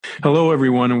Hello,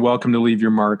 everyone, and welcome to Leave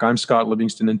Your Mark. I'm Scott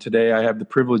Livingston, and today I have the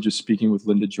privilege of speaking with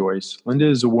Linda Joyce. Linda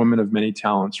is a woman of many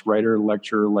talents, writer,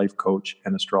 lecturer, life coach,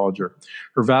 and astrologer.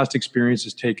 Her vast experience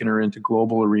has taken her into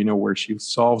global arena where she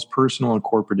solves personal and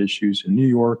corporate issues in New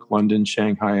York, London,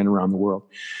 Shanghai, and around the world.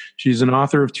 She's an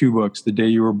author of 2 books, The Day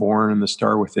You Were Born and The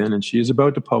Star Within, and she is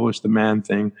about to publish The Man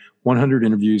Thing, 100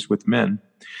 Interviews with Men.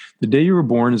 The Day You Were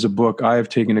Born is a book I have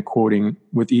taken to quoting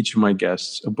with each of my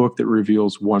guests, a book that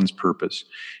reveals one's purpose.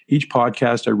 Each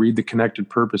podcast, I read the connected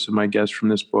purpose of my guests from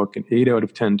this book, and 8 out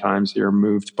of 10 times they are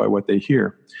moved by what they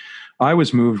hear. I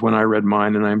was moved when I read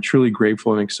mine, and I am truly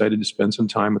grateful and excited to spend some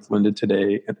time with Linda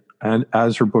today, and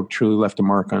as her book truly left a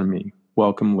mark on me.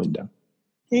 Welcome, Linda.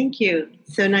 Thank you.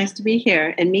 So nice to be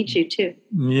here and meet you too.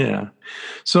 Yeah.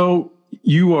 So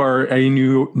you are a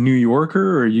New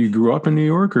Yorker, or you grew up in New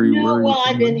York, or you were? Well,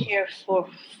 I've been here for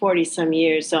 40 some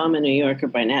years, so I'm a New Yorker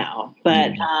by now.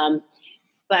 But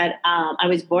I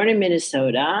was born in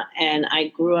Minnesota, and I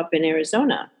grew up in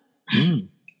Arizona.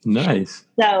 Nice.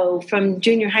 So from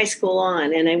junior high school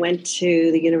on, and I went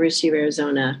to the University of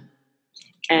Arizona,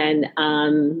 and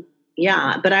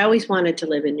but I always wanted to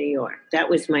live in New York. That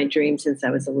was my dream since I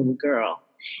was a little girl.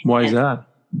 Why is that?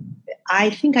 I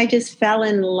think I just fell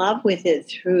in love with it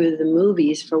through the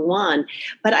movies, for one.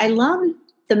 But I love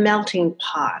the melting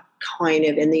pot kind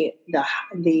of, and the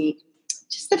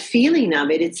just the feeling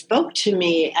of it. It spoke to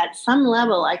me at some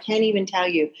level. I can't even tell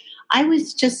you. I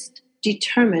was just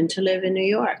determined to live in New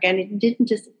York, and it didn't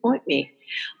disappoint me.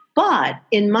 But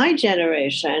in my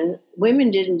generation, women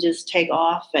didn't just take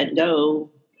off and go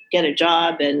get a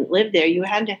job and live there. You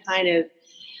had to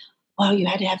you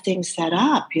had to have things set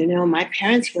up. My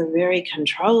parents were very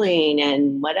controlling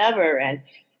and whatever. And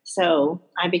so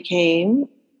I became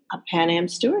a Pan Am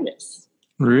stewardess.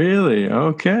 Really?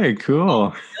 Okay,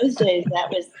 cool. In those days,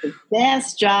 that was the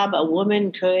best job a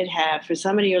woman could have, for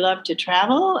somebody who loved to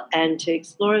travel and to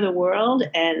explore the world.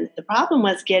 And the problem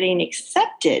was getting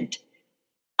accepted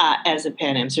as a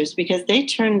Pan Am stewardess, because they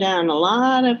turned down a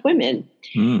lot of women.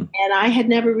 And I had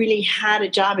never really had a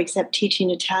job except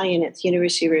teaching Italian at the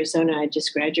University of Arizona. I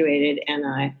just graduated, and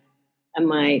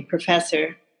my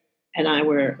professor and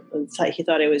he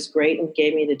thought it was great and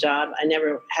gave me the job. I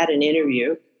never had an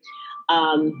interview,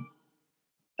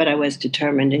 but I was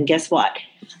determined. And guess what?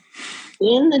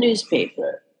 In the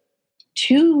newspaper,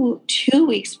 two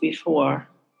weeks before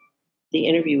the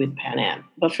interview with Pan Am,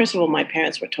 but first of all, my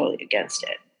parents were totally against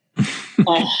it.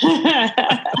 I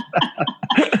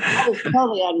was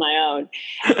totally on my own.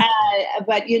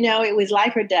 But, it was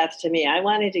life or death to me. I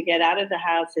wanted to get out of the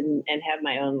house and have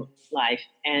my own life.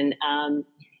 And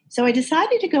so I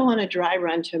decided to go on a dry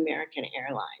run to American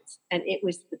Airlines. And it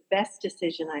was the best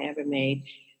decision I ever made,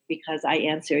 because I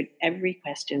answered every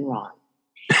question wrong.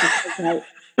 Because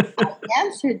I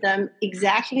answered them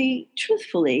exactly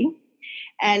truthfully,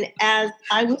 and as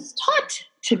I was taught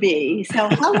to be. So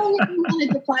how long have you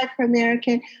wanted to fly for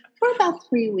American? For about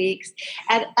 3 weeks.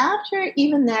 And after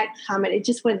even that comment, it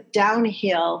just went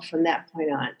downhill from that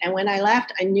point on. And when I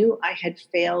left, I knew I had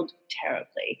failed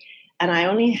terribly. And I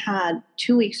only had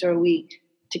 2 weeks or a week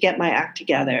to get my act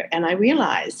together. And I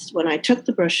realized when I took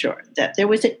the brochure that there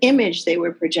was an image they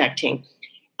were projecting.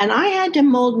 And I had to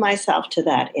mold myself to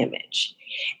that image.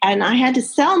 And I had to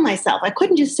sell myself. I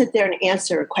couldn't just sit there and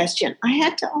answer a question. I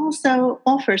had to also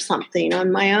offer something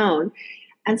on my own.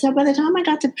 And so by the time I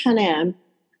got to Pan Am,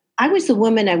 I was the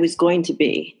woman I was going to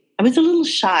be. I was a little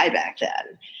shy back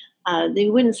then. They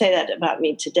wouldn't say that about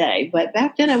me today, but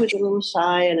back then I was a little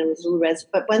shy and I was a little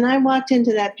reticent. But when I walked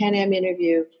into that Pan Am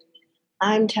interview,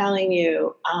 I'm telling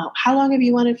you, how long have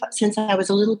you wanted? Since I was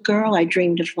a little girl, I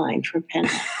dreamed of flying for Pan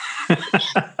Am.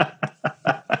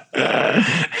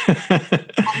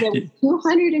 And there were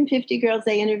 250 girls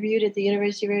they interviewed at the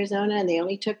University of Arizona, and they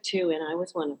only took 2, and I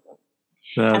was one of them.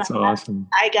 That's awesome.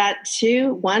 I got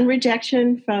 1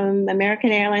 rejection from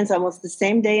American Airlines almost the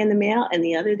same day in the mail, and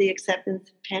the other, the acceptance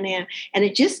of Pan Am. And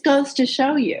it just goes to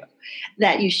show you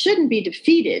that you shouldn't be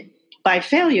defeated by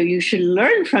failure. You should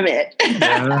learn from it.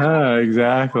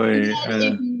 Exactly. If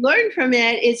you learn from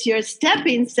it, it's your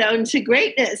stepping stone to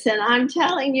greatness. And I'm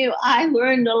telling you, I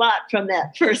learned a lot from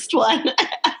that first one.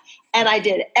 And I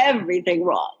did everything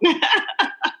wrong.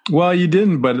 Well, you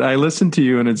didn't, but I listened to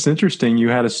you, and it's interesting. You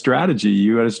had a strategy.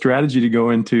 You had a strategy to go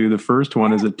into the first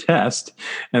one as a test,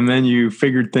 and then you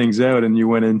figured things out, and you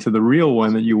went into the real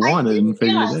one that you wanted and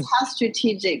figured it out. How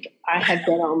strategic I have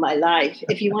been all my life,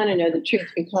 if you want to know the truth,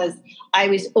 because I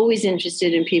was always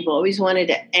interested in people, always wanted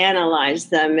to analyze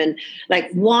them. And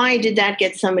like, why did that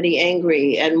get somebody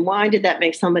angry? And why did that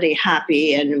make somebody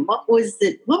happy? And what were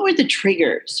the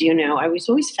triggers? I was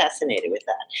always fascinated with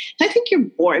that. And I think you're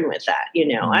born with that.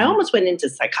 I almost went into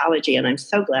psychology, and I'm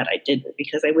so glad I didn't,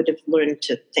 because I would have learned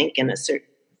to think in a certain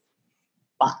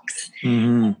box.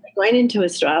 Mm-hmm. Going into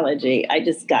astrology, I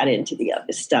just got into the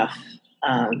other stuff.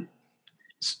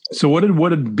 So what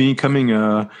did becoming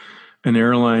an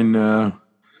airline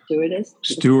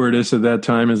stewardess at that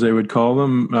time, as they would call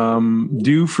them,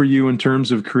 do for you in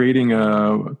terms of creating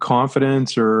a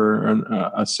confidence or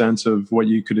a sense of what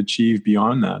you could achieve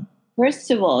beyond that? First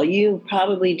of all, you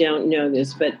probably don't know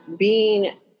this, but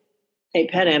being a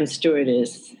Pan Am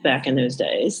stewardess back in those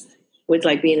days was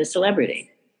like being a celebrity.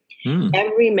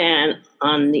 Every man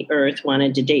on the earth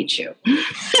wanted to date you.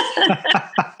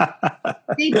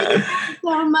 They did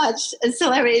so much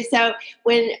celebrity. So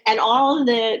and all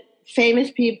the famous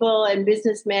people and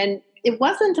businessmen, it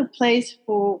wasn't a place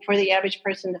for the average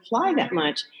person to fly that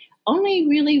much. Only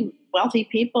really wealthy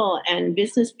people and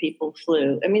business people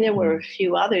flew. I mean, there were a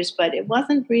few others, but it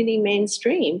wasn't really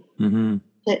mainstream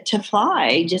to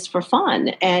fly just for fun.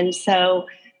 And so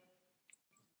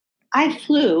I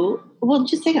flew. Well,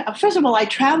 just think, first of all, I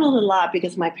traveled a lot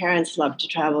because my parents loved to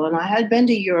travel. And I had been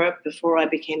to Europe before I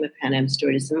became a Pan Am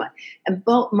stewardess. And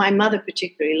both my mother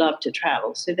particularly loved to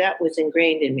travel. So that was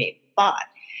ingrained in me. But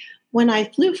when I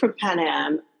flew for Pan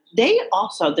Am,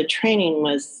 the training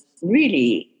was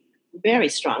really very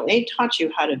strong. They taught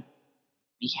you how to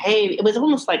behave. It was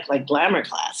almost like glamour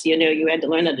class. You had to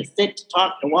learn how to sit, to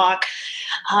talk, to walk,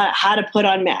 how to put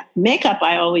on makeup.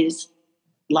 I always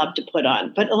loved to put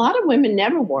on, but a lot of women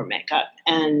never wore makeup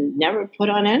and never put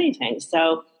on anything.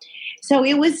 So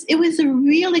it was a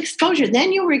real exposure.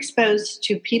 Then you were exposed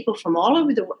to people from all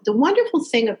over the wonderful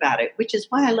thing about it, which is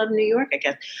why I love New York, I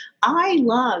guess. I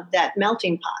love that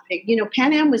melting pot.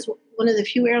 Pan Am was one of the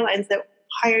few airlines that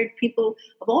hired people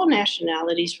of all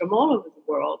nationalities from all over the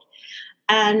world.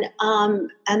 And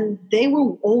they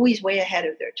were always way ahead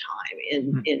of their time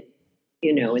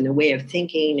in the way of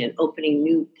thinking and opening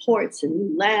new ports and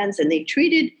new lands. And they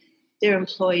treated their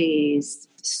employees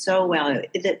so well.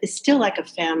 It's still like a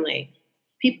family.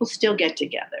 People still get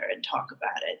together and talk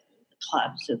about it. The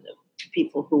clubs and the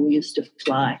people who used to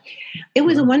fly. It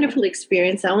was a wonderful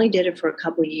experience. I only did it for a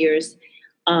couple of years.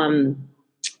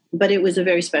 But it was a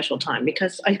very special time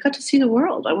because I got to see the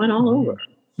world. I went all over.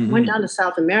 I went down to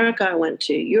South America. I went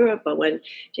to Europe. I went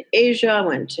to Asia. I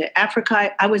went to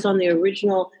Africa. I was on the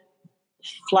original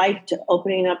flight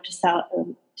opening up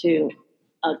to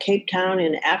Cape Town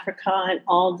in Africa, and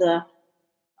all the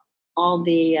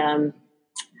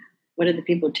what did the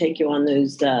people take you on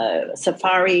those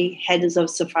heads of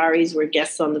safaris were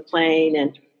guests on the plane,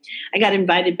 and I got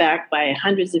invited back by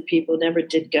hundreds of people. Never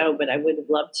did go, but I would have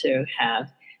loved to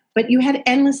have. But you had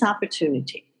endless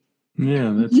opportunity.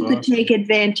 Yeah, that's you awesome. Could take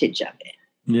advantage of it.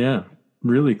 Yeah,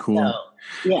 really cool. So,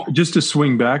 yeah. Just to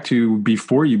swing back to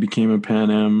before you became a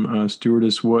Pan Am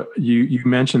stewardess, what you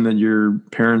mentioned that your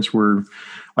parents were,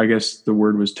 I guess the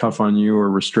word was tough on you or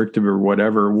restrictive or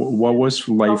whatever. What was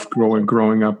life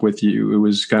growing up with you? It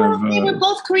was kind of. They were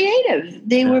both creative.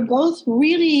 They were both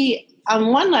really,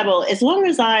 on one level, as long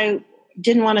as I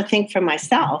didn't want to think for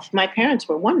myself, my parents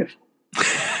were wonderful.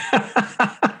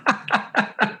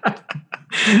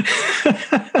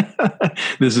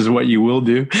 This is what you will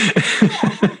do.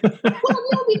 Well,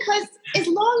 no, because as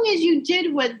long as you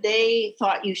did what they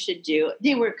thought you should do,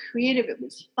 they were creative. It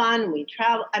was fun. We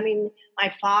traveled. I mean,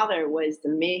 my father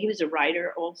he was a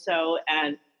writer also,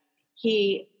 and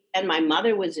my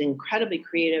mother was incredibly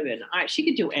creative, and she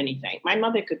could do anything. My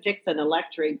mother could fix an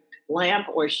electric lamp,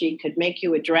 or she could make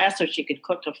you a dress, or she could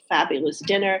cook a fabulous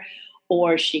dinner,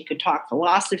 or she could talk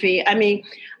philosophy. I mean,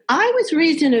 I was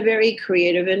raised in a very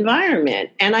creative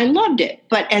environment, and I loved it.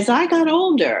 But as I got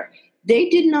older, they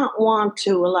did not want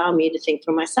to allow me to think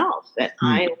for myself. That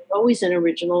I was always an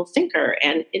original thinker,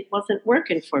 and it wasn't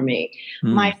working for me.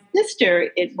 My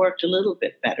sister, it worked a little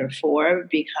bit better for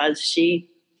because she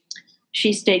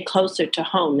stayed closer to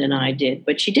home than I did.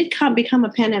 But she did become a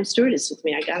Pan Am stewardess with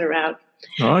me. I got her out.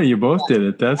 Oh, you both did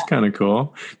it. That's kind of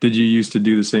cool. Did you used to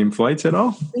do the same flights at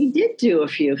all? We did do a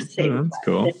few that's flights.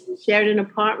 Cool. We shared an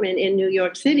apartment in New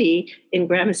York City in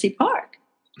Gramercy Park.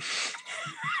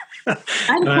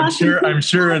 I'm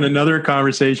sure in another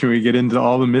conversation we get into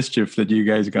all the mischief that you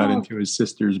guys got into as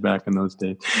sisters back in those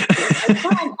days.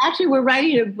 Actually, we're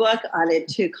writing a book on it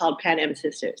too called Pan Am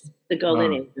Sisters, The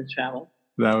Golden Age of Travel.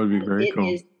 That would be very cool.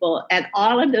 It is full, and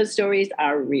all of those stories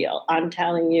are real. I'm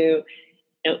telling you,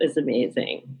 it was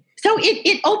amazing. So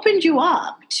it opened you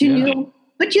up to new.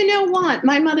 But you know what?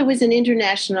 My mother was an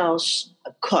international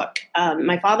cook.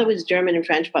 My father was German and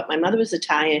French, but my mother was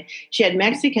Italian. She had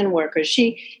Mexican workers.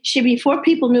 She before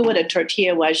people knew what a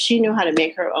tortilla was, she knew how to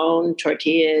make her own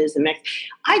tortillas.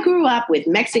 I grew up with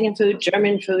Mexican food,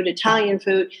 German food, Italian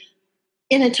food,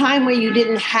 in a time where you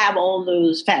didn't have all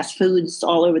those fast foods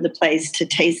all over the place to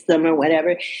taste them or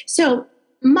whatever. So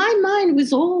my mind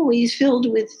was always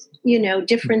filled with,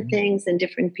 different things and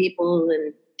different people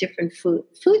and different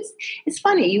foods. It's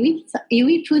funny. You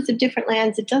eat foods of different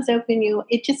lands. It does open you.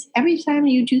 It just, every time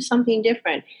you do something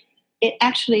different, it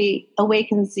actually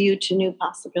awakens you to new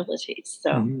possibilities.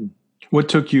 So, what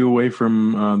took you away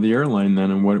from the airline then,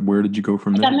 and where did you go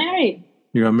from there? I got married.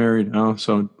 You got married. Oh,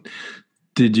 so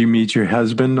did you meet your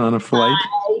husband on a flight?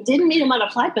 I didn't meet him on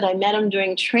a flight, but I met him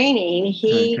during training.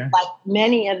 He, like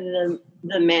many of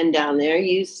the men down there,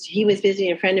 he was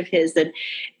visiting a friend of his,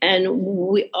 and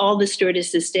all the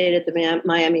stewardesses stayed at the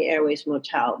Miami Airways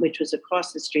Motel, which was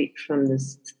across the street from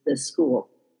the school.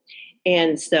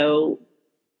 And so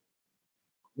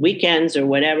weekends or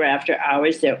whatever, after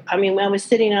hours, I was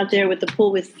sitting out there with the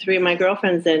pool with three of my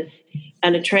girlfriends,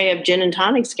 and a tray of gin and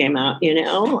tonics came out,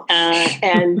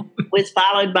 and was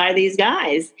followed by these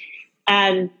guys.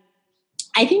 And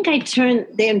I think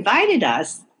they invited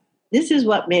us. This is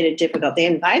what made it difficult. They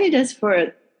invited us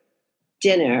for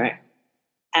dinner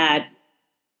at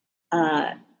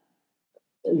the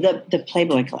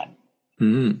Playboy Club.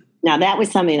 Mm-hmm. Now, that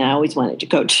was something I always wanted to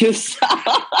go to. So.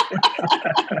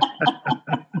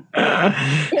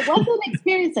 It was an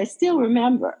experience I still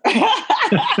remember.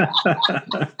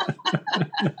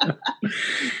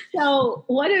 So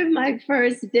one of my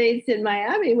first dates in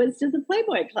Miami was to the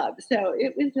Playboy Club. So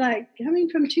it was like coming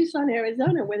from Tucson,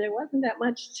 Arizona, where there wasn't that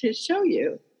much to show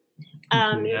you.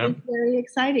 It was very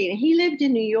exciting. He lived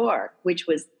in New York, which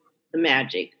was the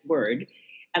magic word.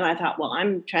 And I thought, well,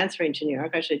 I'm transferring to New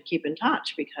York. I should keep in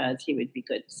touch because he would be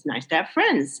good. It's nice to have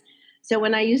friends. So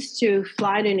when I used to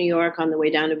fly to New York on the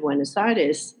way down to Buenos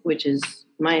Aires, which is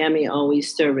Miami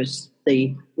always serviced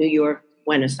the New York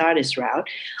Buenos Aires route,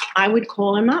 I would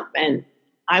call him up and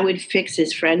I would fix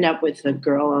his friend up with a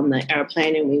girl on the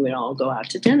airplane and we would all go out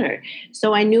to dinner.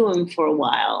 So I knew him for a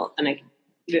while on a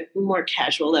more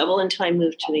casual level until I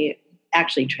moved to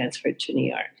actually transferred to New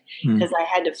York because I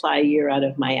had to fly a year out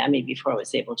of Miami before I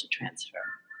was able to transfer.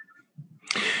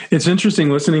 It's interesting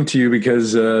listening to you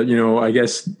because, I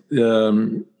guess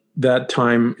that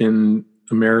time in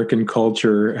American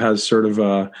culture has sort of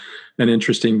an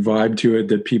interesting vibe to it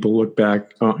that people look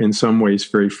back in some ways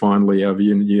very fondly of.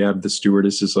 You have the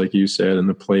stewardesses, like you said, and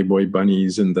the Playboy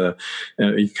bunnies, and the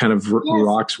kind of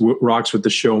rocks with the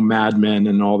show Mad Men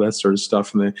and all that sort of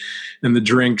stuff, and the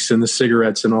drinks and the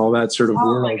cigarettes and all that sort of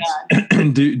world.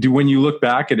 Do when you look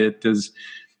back at it,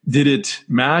 did it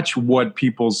match what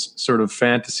people's sort of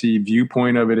fantasy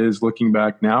viewpoint of it is looking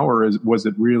back now, or was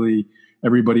it really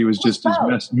everybody was just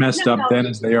as messed up then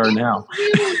as they are now?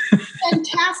 Really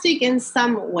fantastic in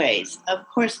some ways. Of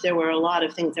course, there were a lot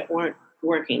of things that weren't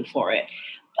working for it.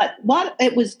 But what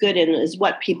it was good in is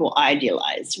what people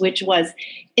idealized, which was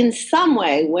in some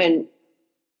way and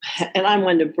I'm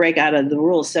one to break out of the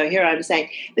rules, so here I'm saying,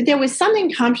 but there was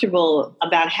something comfortable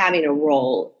about having a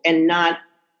role and not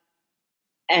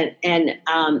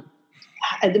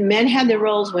the men had their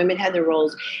roles, women had their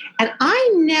roles. And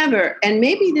I never, and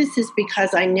maybe this is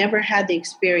because I never had the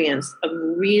experience of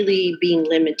really being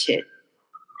limited.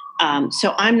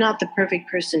 So I'm not the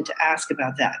perfect person to ask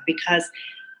about that because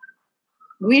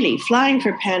really flying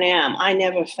for Pan Am, I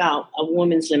never felt a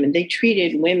woman's limit. They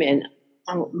treated women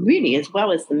really as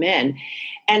well as the men.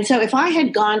 And so if I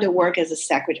had gone to work as a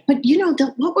secretary, but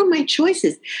what were my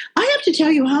choices? I have to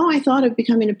tell you how I thought of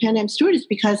becoming a Pan Am stewardess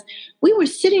because we were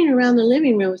sitting around the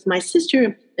living room with my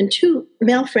sister and two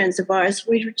male friends of ours.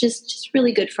 We were just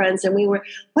really good friends. And we were,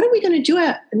 what are we going to do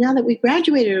now that we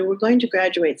graduated, or we're going to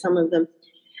graduate, some of them?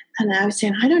 And I was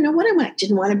saying, I don't know what I want. I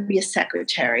didn't want to be a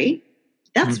secretary.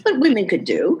 That's what women could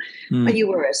do. But you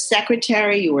were a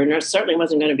secretary, you were a nurse, certainly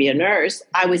wasn't going to be a nurse.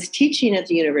 I was teaching at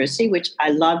the university, which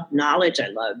I loved knowledge. I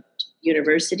loved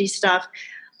university stuff.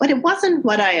 But it wasn't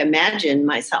what I imagined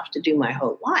myself to do my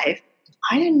whole life.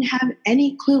 I didn't have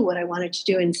any clue what I wanted to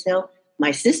do until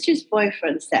my sister's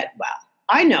boyfriend said, well,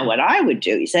 I know what I would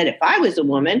do. He said, if I was a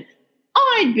woman,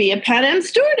 I'd be a Pan Am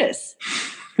stewardess.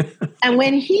 And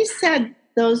when he said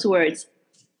those words,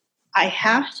 I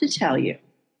have to tell you,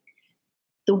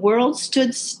 the world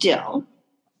stood still.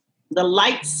 The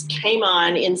lights came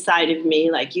on inside of me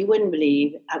like you wouldn't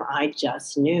believe. And I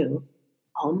just knew,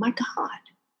 oh my God,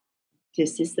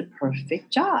 this is the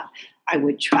perfect job. I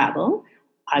would travel.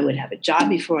 I would have a job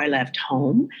before I left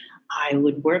home. I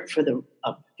would work for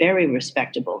a very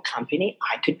respectable company.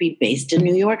 I could be based in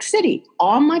New York City.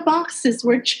 All my boxes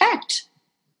were checked.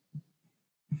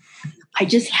 I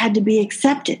just had to be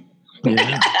accepted.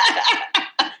 Yeah.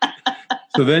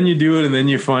 So then you do it, and then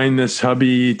you find this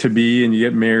hubby to be, and you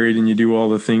get married, and you do all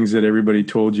the things that everybody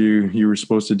told you were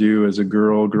supposed to do as a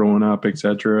girl growing up, et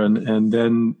cetera. And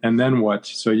then what?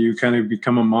 So you kind of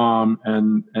become a mom,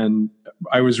 and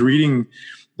I was reading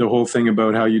the whole thing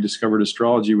about how you discovered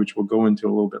astrology, which we'll go into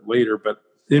a little bit later. But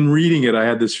in reading it, I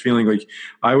had this feeling like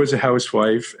I was a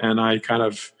housewife, and I kind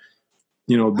of,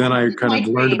 then I kind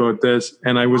of learned about this,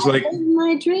 and I was like,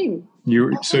 my dream.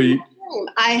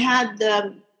 I had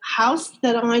the house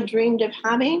that I dreamed of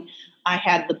having. I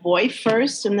had the boy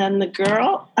first and then the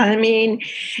girl. I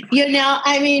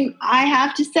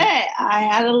have to say I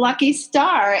had a lucky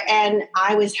star, and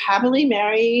I was happily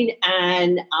married.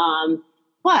 And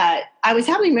but I was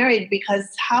happily married because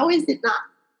how is it not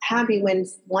happy when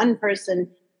one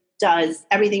person does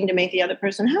everything to make the other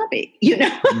person happy?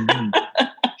 Mm-hmm.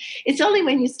 It's only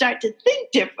when you start to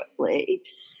think differently,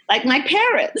 like my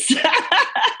parents,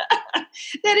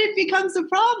 that it becomes a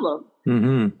problem.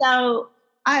 Mm-hmm. So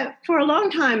for a long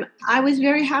time, I was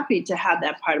very happy to have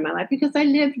that part of my life because I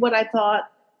lived what I thought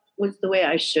was the way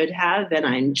I should have, and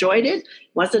I enjoyed it. It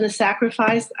wasn't a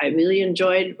sacrifice. I really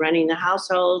enjoyed running the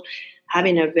household,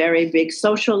 having a very big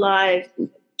social life,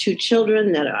 2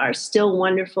 children that are still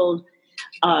wonderful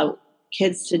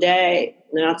kids today.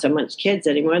 They're not so much kids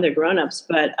anymore; they're grown-ups.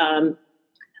 But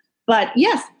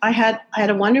yes, I had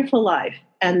a wonderful life,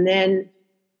 and then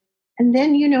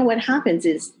what happens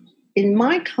is, in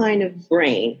my kind of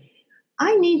brain,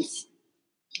 I need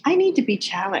to be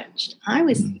challenged. I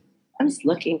was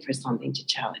looking for something to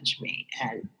challenge me,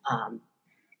 and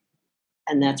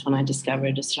that's when I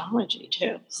discovered astrology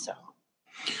too.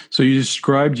 So you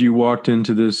described you walked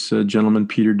into this gentleman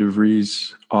Peter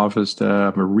DeVries' office to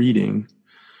have a reading,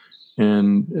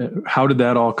 and how did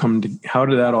that all come to pass?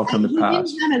 He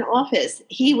didn't have an office.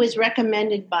 He was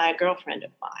recommended by a girlfriend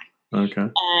of mine. Okay,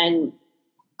 and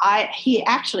he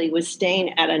actually was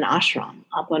staying at an ashram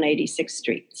up on 86th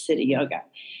Street, City Yoga.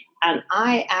 And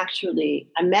I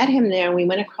met him there, and we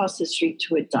went across the street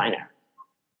to a diner.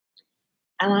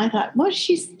 And I thought, well, I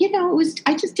just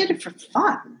did it for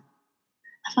fun.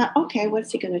 I thought, okay,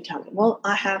 what's he going to tell me? Well,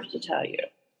 I have to tell you.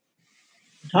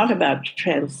 Talk about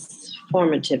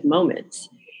transformative moments.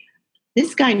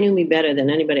 This guy knew me better than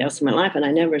anybody else in my life, and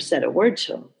I never said a word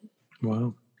to him.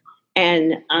 Wow.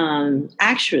 And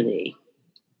actually,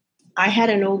 I had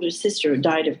an older sister who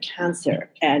died of cancer,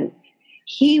 and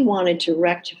he wanted to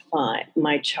rectify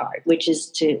my chart, which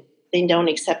is they don't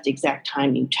accept the exact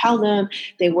time you tell them.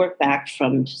 They work back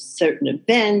from certain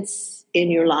events in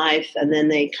your life, and then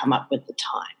they come up with the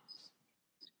time.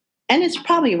 And it's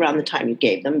probably around the time you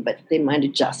gave them, but they might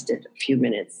adjust it a few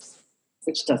minutes,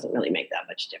 which doesn't really make that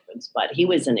much difference. But he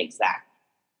was an exact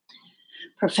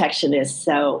perfectionist,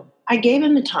 so I gave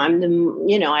him the time.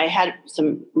 I had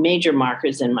some major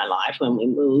markers in my life when we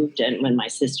moved and when my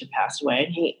sister passed away.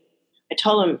 And I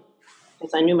told him,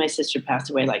 because I knew my sister passed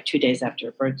away like 2 days after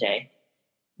her birthday.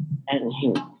 And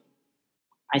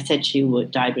I said she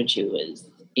died when she was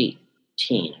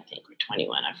 18, I think, or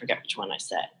 21. I forget which one I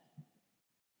said.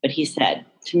 But he said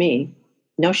to me,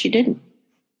 no, she didn't.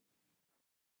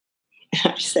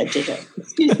 I said to him,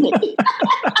 excuse me.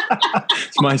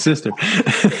 It's my sister.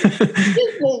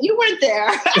 Excuse me, you weren't there.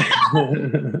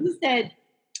 He said,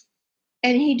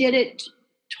 and he did it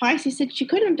twice. He said she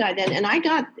couldn't have died then. And I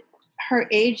got her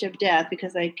age of death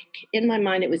because in my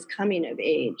mind, it was coming of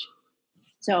age.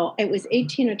 So it was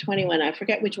 18 or 21. I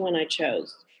forget which one I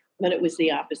chose, but it was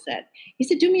the opposite. He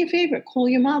said, do me a favor, call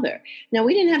your mother. Now,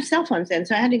 we didn't have cell phones then,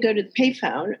 so I had to go to the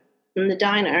payphone in the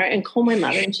diner and call my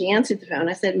mother, and she answered the phone.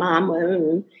 I said,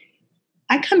 Mom,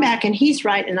 I come back and he's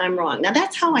right and I'm wrong. Now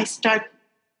that's how I start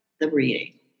the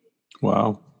reading.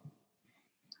 Wow.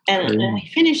 And I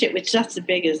finish it with just as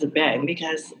big as a bang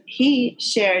because he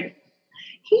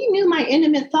knew my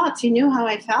intimate thoughts. He knew how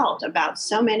I felt about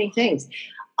so many things.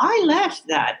 I left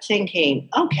that thinking,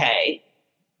 okay,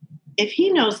 if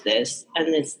he knows this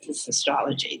and this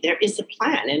astrology, there is a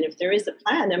plan. And if there is a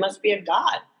plan, there must be a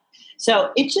God.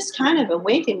 So it just kind of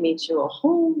awakened me to a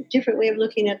whole different way of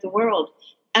looking at the world.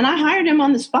 And I hired him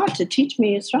on the spot to teach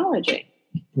me astrology.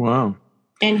 Wow.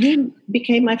 And he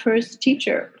became my first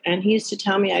teacher. And he used to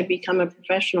tell me I'd become a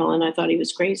professional. And I thought he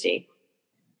was crazy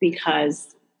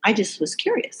because I just was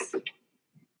curious.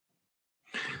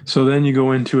 So then you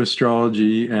go into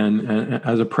astrology and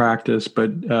as a practice,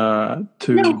 but for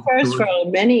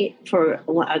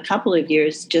a couple of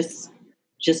years, just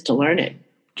to learn it.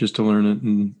 just to learn it,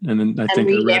 and then I and think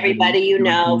read everybody you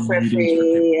know for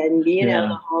free, and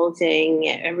the whole thing,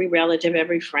 every relative,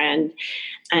 every friend,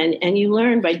 and you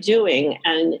learn by doing,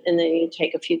 and then you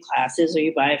take a few classes or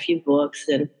you buy a few books.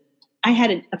 And I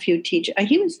had a few teachers.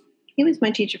 He was my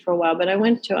teacher for a while, but I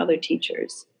went to other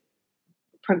teachers,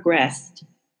 progressed,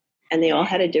 and they all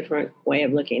had a different way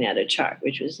of looking at a chart,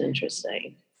 which was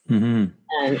interesting. Mm-hmm.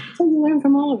 And so you learn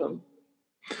from all of them.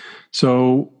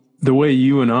 So the way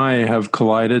you and I have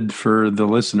collided for the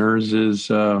listeners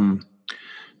is,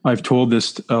 I've told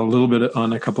this a little bit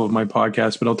on a couple of my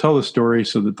podcasts, but I'll tell the story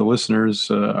so that the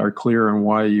listeners are clear on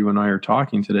why you and I are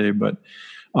talking today. But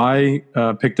I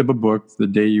picked up a book the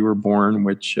day you were born,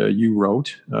 which you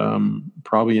wrote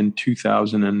probably in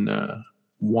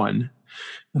 2001.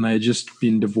 And I had just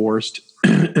been divorced,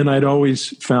 and I'd always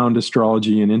found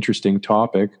astrology an interesting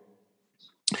topic.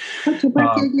 What's your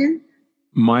birthday again?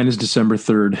 Mine is December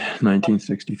 3rd,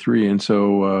 1963. And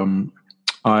so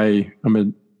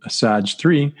I'm a Sag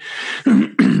 3.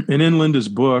 And in Linda's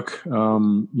book,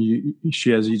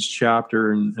 she has each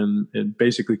chapter, and it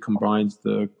basically combines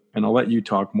and I'll let you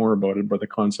talk more about it, but the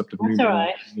concept of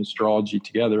numerology and astrology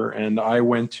together. And I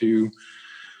went to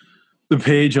the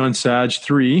page on Sag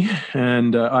 3,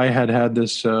 and I had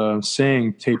this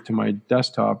saying taped to my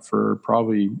desktop for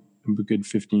probably a good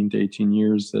 15 to 18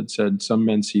 years that said, "Some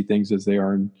men see things as they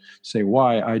are and say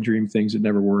why. I dream things that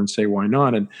never were and say why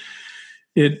not." And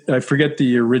I forget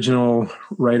the original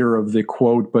writer of the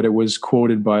quote, but it was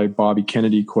quoted by Bobby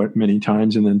Kennedy quite many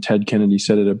times, and then Ted Kennedy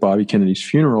said it at Bobby Kennedy's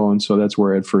funeral, and so that's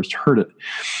where I had first heard it.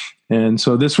 And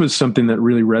so this was something that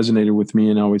really resonated with me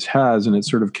and always has, and it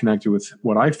sort of connected with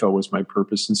what I felt was my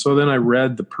purpose. And so then I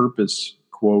read the purpose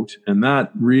quote, and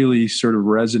that really sort of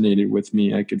resonated with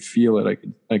me. I could feel it.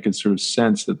 I could sort of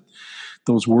sense that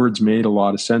those words made a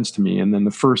lot of sense to me. And then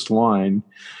the first line,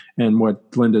 and what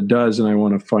Linda does, and I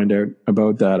want to find out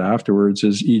about that afterwards,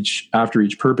 is after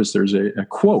each purpose, there's a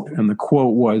quote. And the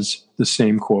quote was the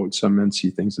same quote: "Some men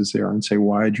see things as they are and say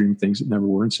why. I dream things that never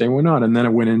were and say why not." And then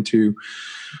it went into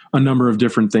a number of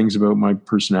different things about my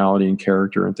personality and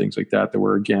character and things like that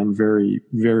were, again, very,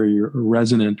 very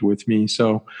resonant with me.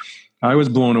 So I was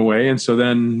blown away. And so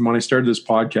then when I started this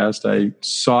podcast, I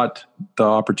sought the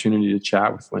opportunity to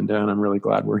chat with Linda, and I'm really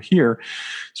glad we're here.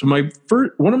 So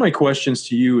one of my questions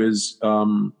to you is,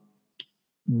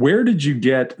 where did you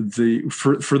get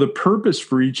for the purpose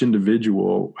for each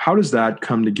individual? How does that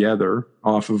come together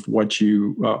off of what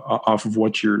you're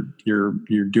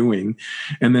doing?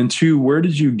 And then two, where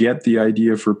did you get the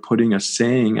idea for putting a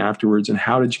saying afterwards, and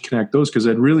how did you connect those? Because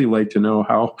I'd really like to know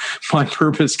how my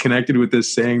purpose connected with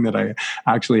this saying that I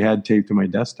actually had taped to my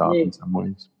desktop in some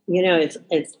ways.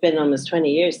 It's been almost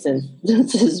 20 years since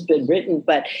this has been written,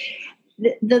 but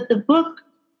the book.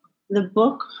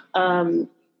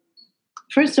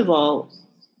 First of all,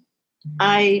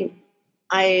 I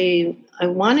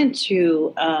wanted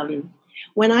to,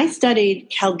 when I studied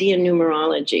Chaldean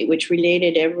numerology, which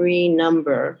related every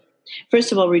number,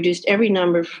 first of all, reduced every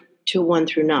number to 1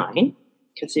 through 9,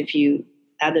 because if you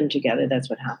add them together, that's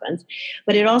what happens.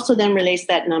 But it also then relates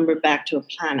that number back to a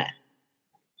planet.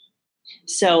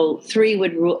 So 3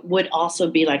 would also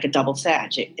be like a double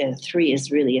Sag. 3 is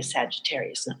really a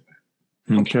Sagittarius number.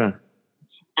 Okay.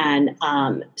 And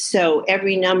so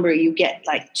every number you get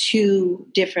like 2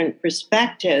 different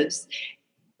perspectives,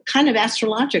 kind of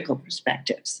astrological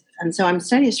perspectives. And so I'm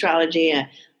studying astrology. I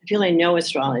feel I know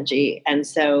astrology. And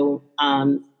so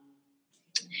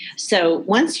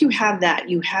once you have that,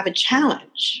 you have a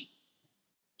challenge.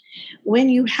 When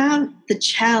you have the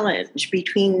challenge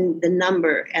between the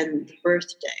number and the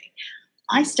birthday,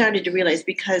 I started to realize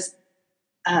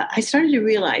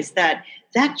that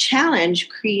challenge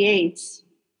creates,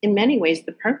 in many ways,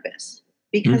 the purpose,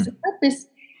 because the purpose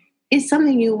is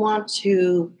something you want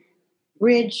to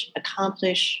bridge,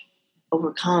 accomplish,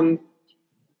 overcome,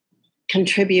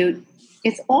 contribute.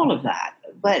 It's all of that,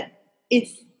 but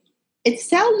it's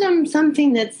seldom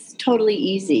something that's totally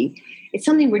easy. It's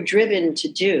something we're driven to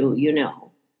do,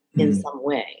 in some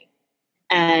way.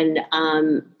 And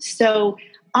so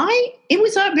it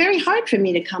was very hard for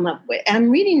me to come up with. I'm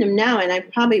reading them now, and I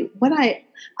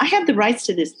have the rights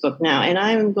to this book now, and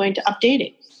I'm going to update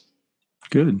it.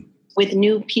 Good. With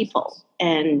new people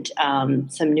and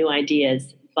some new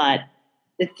ideas. But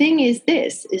the thing is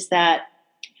that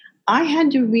I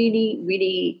had to really,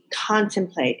 really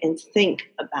contemplate and think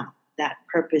about that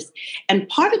purpose. And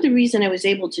part of the reason I was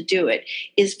able to do it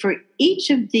is for each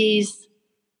of the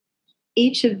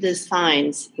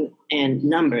signs and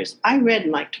numbers, I read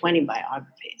like 20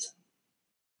 biographies.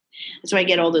 So I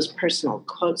get all those personal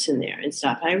quotes in there and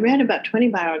stuff. I read about 20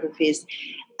 biographies,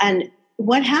 and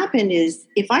what happened is,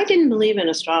 if I didn't believe in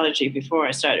astrology before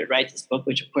I started to write this book,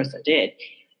 which of course I did,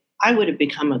 I would have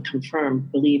become a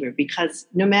confirmed believer, because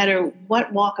no matter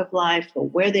what walk of life or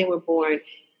where they were born,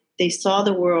 they saw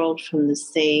the world from the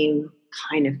same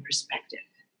kind of perspective.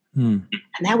 And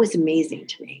that was amazing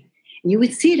to me. And you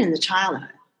would see it in the childhood.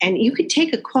 And you could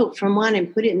take a quote from one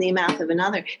and put it in the mouth of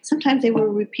another. Sometimes they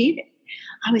were repeated.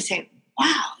 I would say,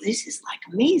 wow, this is like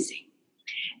amazing.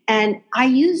 And I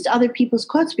used other people's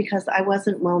quotes because I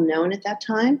wasn't well known at that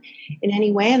time in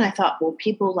any way. And I thought, well,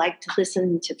 people like to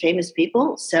listen to famous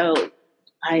people. So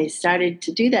I started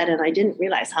to do that. And I didn't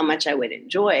realize how much I would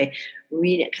enjoy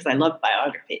reading, because I love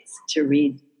biographies to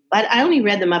read. But I only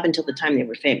read them up until the time they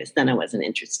were famous. Then I wasn't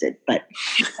interested. But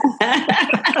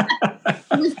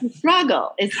it was the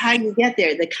struggle. It's how you get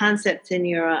there, the concepts in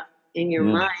your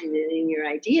mind and in your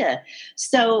idea.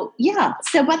 So, yeah.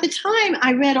 So by the time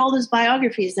I read all those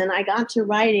biographies and I got to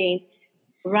writing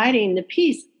the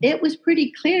piece, it was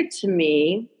pretty clear to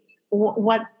me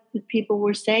what the people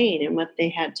were saying and what they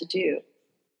had to do.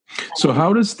 So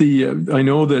how does I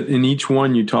know that in each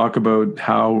one you talk about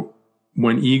how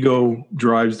when ego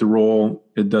drives the role,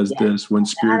 it does this. When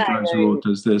spirit drives the role, it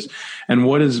does this. And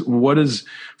what is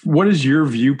your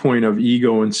viewpoint of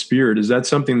ego and spirit? Is that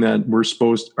something that we're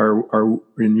are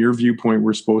in your viewpoint,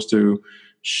 we're supposed to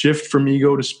shift from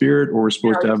ego to spirit, or we're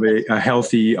supposed to have a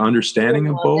healthy understanding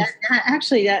of both?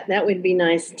 That would be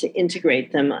nice to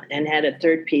integrate them and add a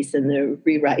third piece in the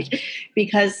rewrite,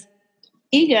 because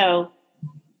ego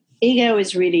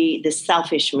is really the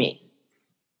selfish me.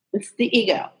 It's the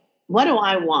ego. What do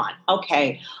I want?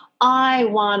 Okay, I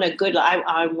want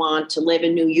I want to live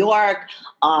in New York.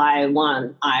 I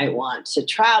want to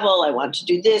travel. I want to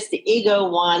do this. The ego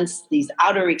wants these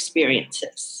outer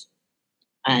experiences.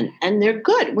 And they're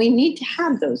good. We need to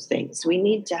have those things. We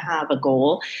need to have a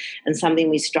goal and something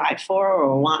we strive for,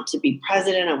 or want to be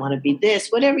president. I want to be this,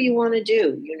 whatever you want to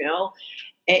do,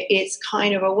 It's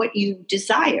kind of what you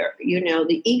desire.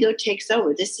 The ego takes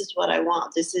over. This is what I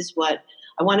want. This is what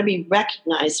I want to be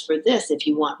recognized for this. If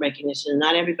you want recognition,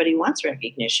 not everybody wants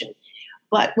recognition,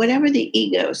 but whatever the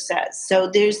ego says. So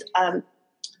there's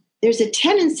a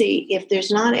tendency, if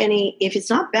it's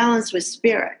not balanced with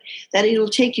spirit, that it'll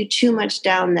take you too much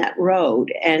down that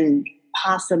road, and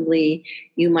possibly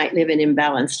you might live an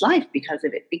imbalanced life because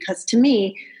of it. Because to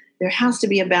me, there has to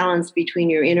be a balance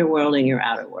between your inner world and your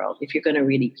outer world if you're going to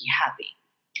really be happy.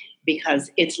 Because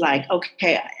it's like,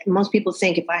 okay, most people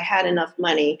think if I had enough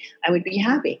money, I would be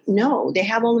happy. No, they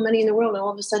have all the money in the world, and all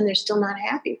of a sudden they're still not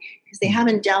happy because they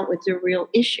haven't dealt with their real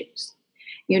issues,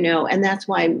 and that's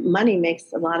why money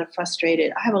makes a lot of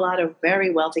frustrated. I have a lot of very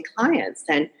wealthy clients,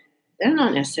 and they're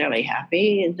not necessarily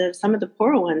happy. And some of the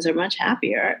poorer ones are much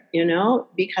happier,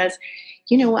 because,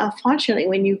 unfortunately,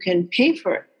 when you can pay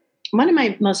for it, one of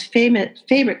my most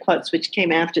favorite quotes, which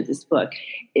came after this book,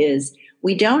 is,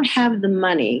 "We don't have the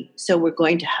money, so we're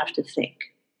going to have to think."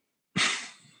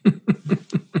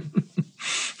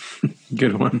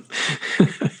 Good one.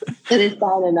 That is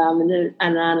by an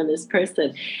anonymous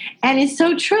person. And it's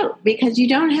so true, because you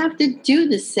don't have to do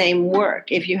the same work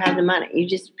if you have the money. You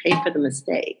just pay for the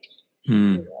mistake,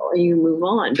 or you move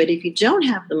on. But if you don't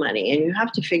have the money and you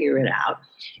have to figure it out,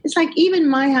 it's like even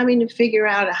my having to figure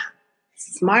out,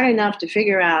 smart enough to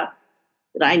figure out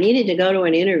that I needed to go to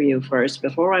an interview first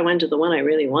before I went to the one I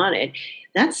really wanted.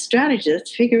 That's strategy.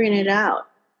 That's figuring it out.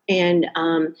 And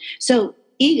so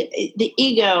the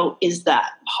ego is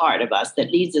that part of us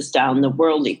that leads us down the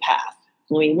worldly path.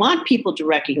 We want people to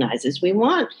recognize us. We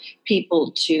want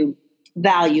people to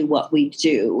value what we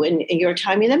do. And you're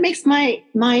telling me that makes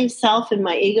myself and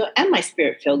my ego and my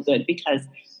spirit feel good, because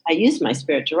I used my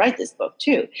spirit to write this book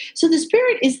too. So the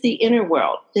spirit is the inner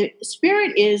world. The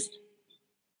spirit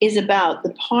is about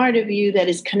the part of you that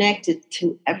is connected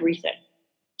to everything,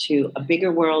 to a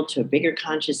bigger world, to a bigger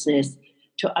consciousness,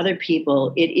 to other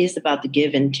people. It is about the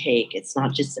give and take. It's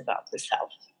not just about the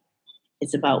self.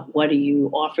 It's about, what do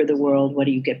you offer the world? What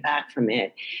do you get back from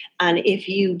it? And if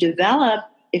you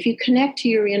connect to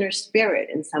your inner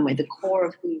spirit in some way, the core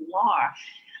of who you are,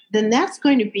 then that's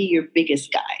going to be your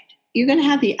biggest guide. You're going to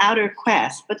have the outer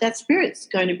quest, but that spirit's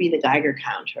going to be the Geiger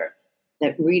counter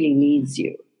that really leads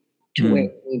you to where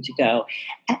you need to go.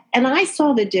 And I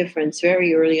saw the difference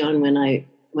very early on when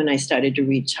I started to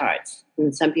read charts.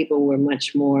 And some people were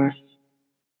much more,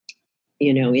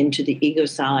 into the ego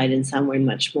side, and some were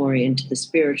much more into the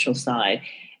spiritual side.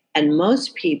 And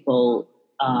most people,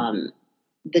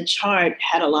 the chart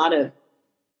had a lot of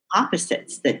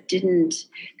opposites that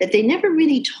they never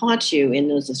really taught you in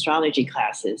those astrology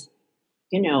classes.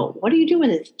 What do you do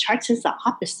when the chart says the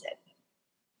opposite?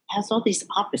 has all these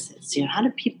opposites. How do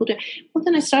people do? Well,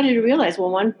 then I started to realize,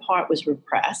 well, one part was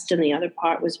repressed and the other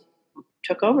part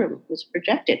took over, was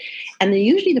projected. And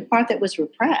usually the part that was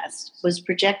repressed was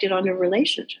projected onto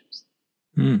relationships.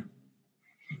 Mm.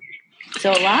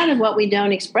 So a lot of what we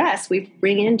don't express, we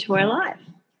bring into our life.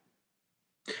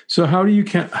 So how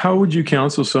would you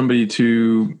counsel somebody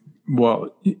to,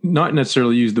 well, not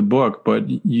necessarily use the book, but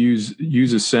use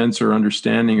a sense or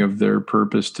understanding of their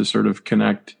purpose to sort of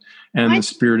connect, and the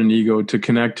spirit and ego to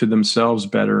connect to themselves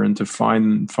better and to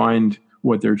find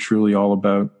what they're truly all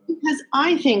about? Because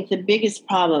I think the biggest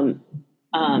problem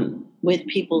with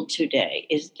people today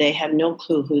is they have no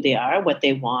clue who they are, what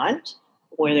they want,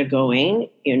 where they're going.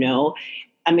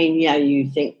 I mean, yeah, you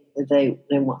think that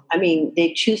they want. I mean,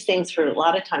 they choose things for a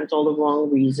lot of times all the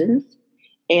wrong reasons,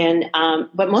 and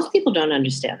but most people don't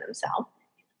understand themselves.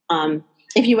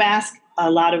 If you ask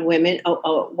a lot of women,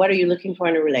 oh, what are you looking for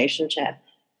in a relationship?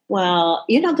 Well,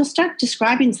 they'll start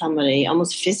describing somebody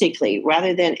almost physically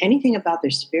rather than anything about their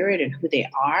spirit and who they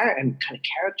are and kind of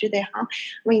character they have.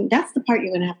 I mean, that's the part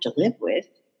you're going to have to live with,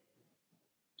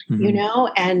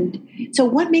 And so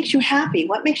what makes you happy?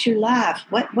 What makes you laugh?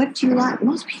 What do you like?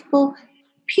 Most people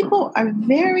are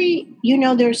very,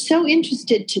 they're so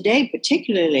interested today,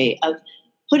 particularly of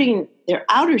putting their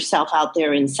outer self out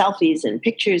there in selfies and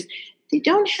pictures. They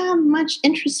don't have much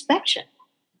introspection.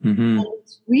 Mm-hmm. And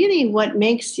it's really what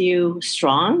makes you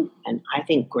strong and I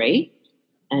think great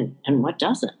and what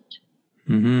doesn't.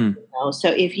 Mm-hmm. So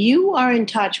if you are in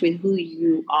touch with who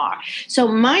you are. So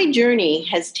my journey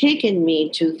has taken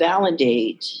me to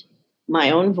validate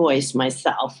my own voice,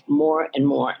 myself, more and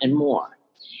more and more.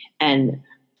 And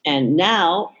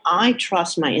now I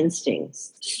trust my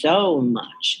instincts so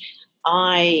much.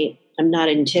 I am not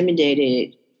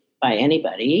intimidated by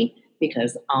anybody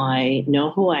because I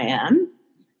know who I am.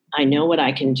 I know what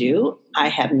I can do. I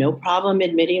have no problem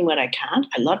admitting what I can't.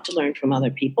 I love to learn from other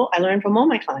people. I learn from all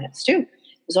my clients too.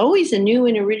 There's always a new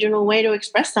and original way to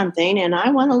express something, and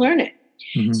I want to learn it.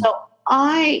 Mm-hmm. So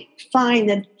I find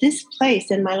that this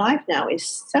place in my life now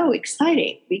is so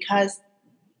exciting because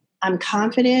I'm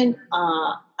confident.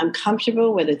 I'm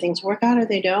comfortable whether things work out or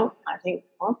they don't. I think,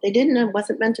 well, they didn't. It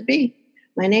wasn't meant to be.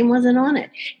 My name wasn't on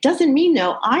it. Doesn't mean,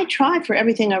 though, I try for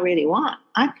everything I really want.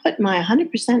 I put my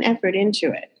 100% effort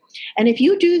into it. And if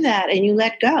you do that and you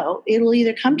let go, it'll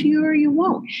either come to you or you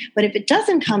won't. But if it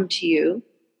doesn't come to you,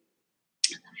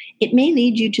 it may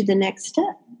lead you to the next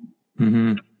step.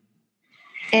 Mm-hmm.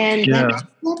 And that next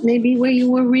step may be where you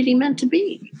were really meant to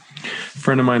be. A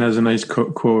friend of mine has a nice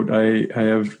quote.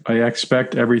 I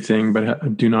expect everything,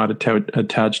 but do not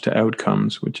attach to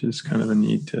outcomes, which is kind of a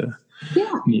neat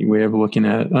way of looking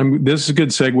at it. This is a good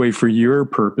segue for your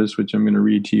purpose, which I'm going to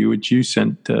read to you, which you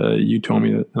sent. You told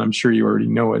me that, and I'm sure you already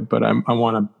know it, but I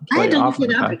want to play it off. I had to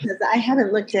look it up because I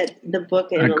haven't looked at the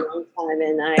book in a long time,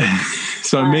 and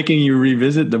so I'm making you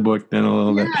revisit the book then a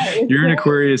little bit. You're an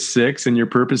Aquarius 6, and your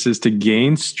purpose is to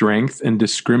gain strength and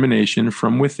discrimination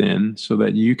from within, so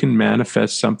that you can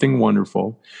manifest something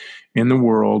wonderful in the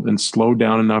world and slow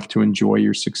down enough to enjoy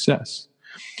your success.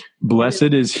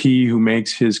 Blessed is he who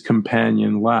makes his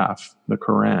companion laugh, the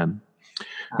Quran.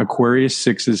 Aquarius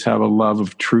 6s have a love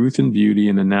of truth and beauty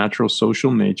and a natural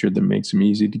social nature that makes them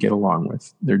easy to get along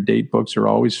with. Their date books are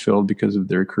always filled because of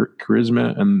their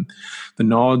charisma and the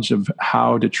knowledge of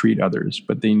how to treat others,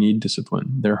 but they need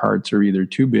discipline. Their hearts are either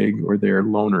too big or they're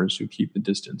loners who keep the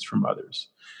distance from others.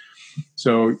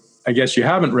 So I guess you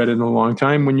haven't read it in a long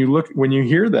time. When you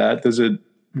hear that,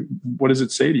 what does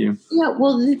it say to you? Yeah,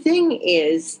 well, the thing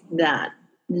is that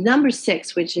number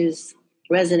 6, which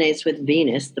resonates with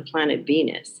Venus, the planet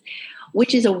Venus,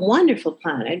 which is a wonderful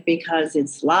planet because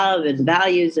it's love and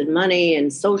values and money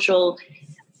and social.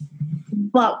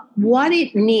 But what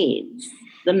it needs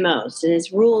the most, and it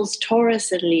rules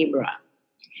Taurus and Libra,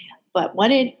 but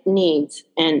what it needs,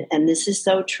 and this is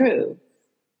so true,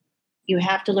 you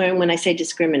have to learn. When I say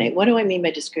discriminate, what do I mean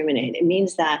by discriminate? It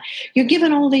means that you're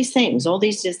given all these things, all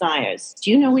these desires.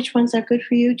 Do you know which ones are good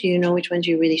for you? Do you know which ones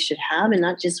you really should have and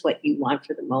not just what you want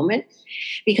for the moment?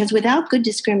 Because without good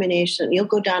discrimination, you'll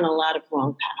go down a lot of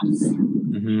wrong paths.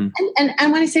 Mm-hmm.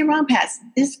 And when I say wrong paths,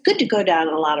 it's good to go down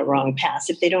a lot of wrong paths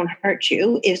if they don't hurt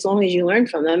you, as long as you learn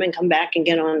from them and come back and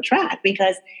get on track,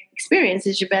 because experience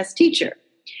is your best teacher.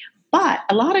 But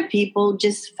a lot of people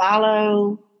just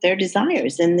follow their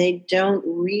desires and they don't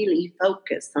really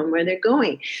focus on where they're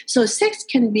going. So 6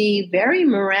 can be very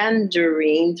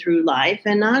meandering through life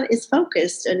and not as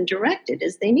focused and directed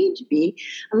as they need to be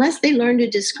unless they learn to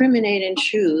discriminate and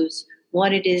choose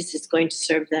what it is that's going to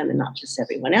serve them and not just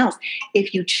everyone else.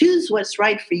 If you choose what's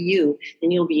right for you,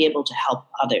 then you'll be able to help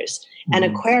others. And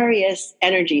Aquarius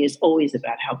energy is always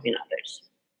about helping others.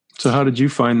 So how did you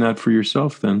find that for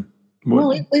yourself then?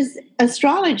 Well, it was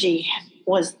astrology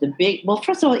was the big, well,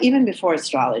 first of all, even before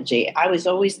astrology, I was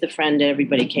always the friend that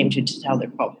everybody came to tell their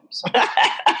problems.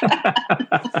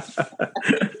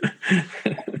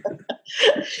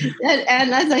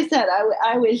 and as I said,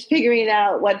 I was figuring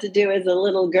out what to do as a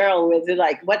little girl with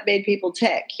like what made people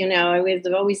tick. I was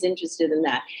always interested in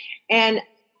that. And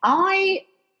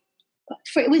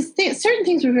certain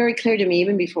things were very clear to me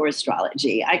even before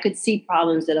astrology. I could see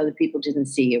problems that other people didn't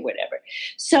see or whatever.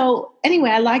 So anyway,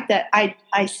 I like that.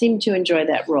 I seem to enjoy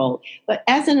that role. But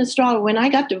as an astrologer, when I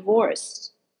got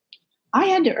divorced, I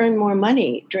had to earn more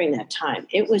money during that time.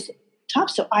 It was tough,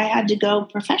 so I had to go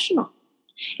professional.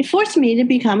 It forced me to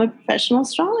become a professional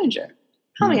astrologer.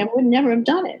 I would never have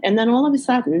done it. And then all of a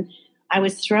sudden, I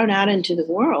was thrown out into the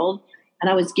world. And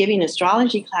I was giving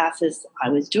astrology classes. I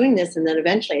was doing this, and then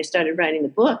eventually I started writing the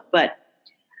book. But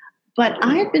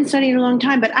I had been studying a long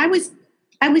time. But I was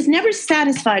never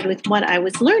satisfied with what I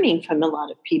was learning from a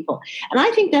lot of people. And I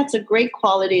think that's a great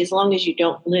quality as long as you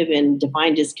don't live in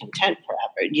divine discontent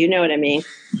forever. Do you know what I mean?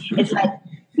 It's like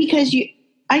because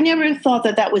I never thought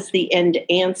that was the end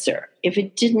answer. If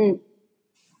it didn't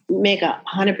make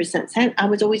 100% sense, I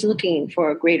was always looking for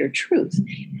a greater truth.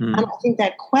 And I think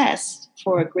that quest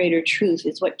for a greater truth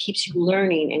is what keeps you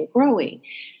learning and growing.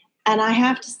 And I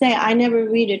have to say, I never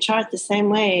read a chart the same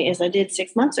way as I did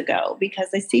 6 months ago because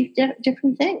I see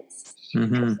different things. If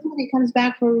somebody comes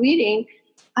back for a reading,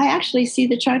 I actually see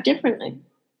the chart differently.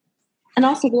 And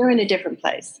also they're in a different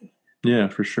place. Yeah,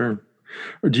 for sure.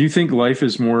 Do you think life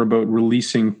is more about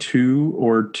releasing to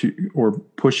or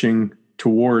pushing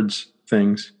towards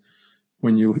things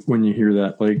when you hear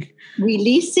that? Like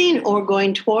releasing or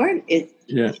going toward it?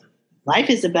 Yeah. Life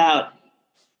is about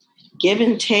give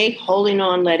and take, holding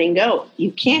on, letting go.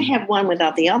 You can't have one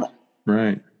without the other.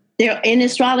 Right. In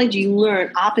astrology, you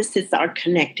learn opposites are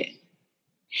connected.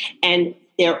 And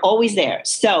they're always there.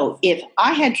 So if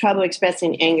I had trouble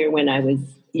expressing anger when I was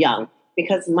young,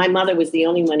 because my mother was the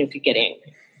only one who could get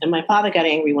angry, and my father got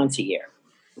angry once a year.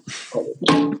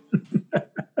 My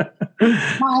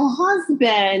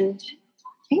husband,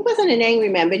 he wasn't an angry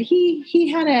man, but he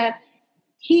had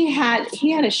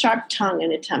a sharp tongue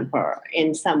and a temper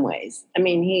in some ways. I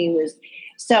mean,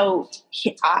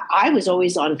 I was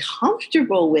always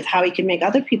uncomfortable with how he could make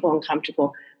other people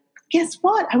uncomfortable. Guess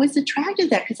what? I was attracted to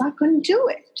that because I couldn't do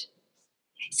it.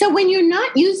 So when you're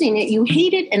not using it, you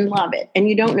hate it and love it. And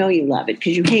you don't know you love it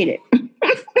because you hate it.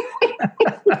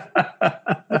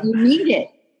 You need it.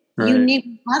 Right.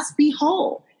 You must be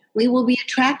whole. We will be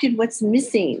attracted what's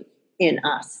missing in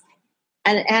us.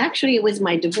 And actually, it was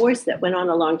my divorce that went on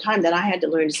a long time that I had to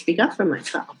learn to speak up for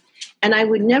myself. And I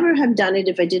would never have done it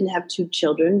if I didn't have 2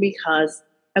 children because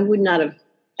I would not have,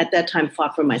 at that time,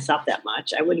 fought for myself that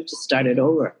much. I would have just started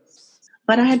over.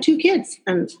 But I had 2 kids,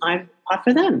 and I fought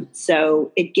for them.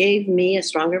 So it gave me a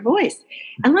stronger voice.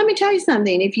 And let me tell you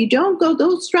something. If you don't go,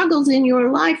 those struggles in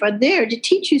your life are there to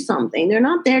teach you something. They're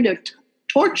not there to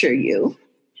torture you.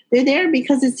 They're there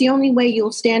because it's the only way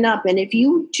you'll stand up. And if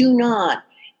you do not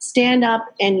stand up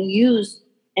and use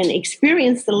and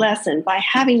experience the lesson by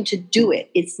having to do it,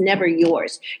 it's never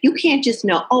yours. You can't just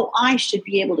know, oh, I should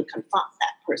be able to confront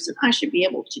that person. I should be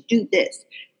able to do this.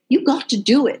 You got to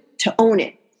do it to own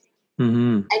it.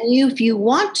 Mm-hmm. And if you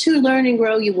want to learn and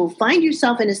grow, you will find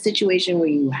yourself in a situation where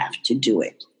you have to do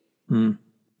it. Mm.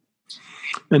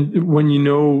 And when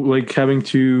like having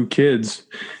 2 kids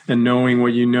and knowing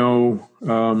what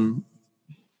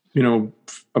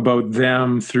about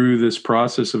them through this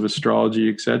process of astrology,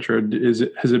 et cetera,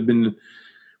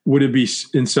 would it be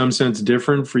in some sense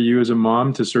different for you as a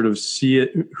mom to sort of see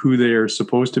it, who they are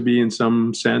supposed to be in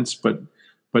some sense, but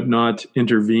not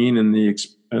intervene in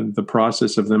the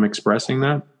process of them expressing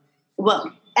that?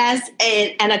 Well, as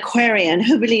an Aquarian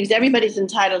who believes everybody's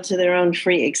entitled to their own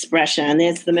free expression,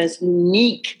 it's the most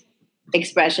unique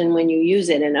expression when you use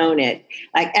it and own it.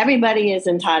 Like everybody is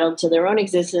entitled to their own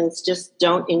existence, just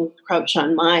don't encroach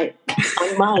on my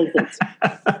existence,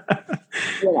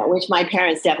 which my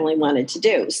parents definitely wanted to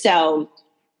do. So,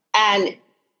 and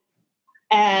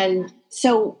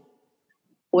so,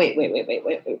 wait.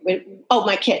 Oh,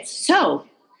 my kids. So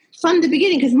from the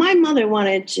beginning, because my mother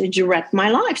wanted to direct my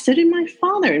life, so did my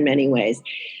father in many ways.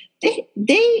 They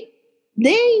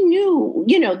knew,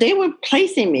 they were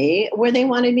placing me where they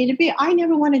wanted me to be. I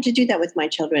never wanted to do that with my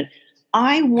children.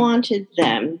 I wanted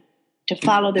them to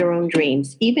follow their own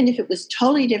dreams, even if it was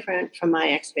totally different from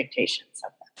my expectations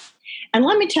of them. And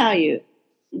let me tell you,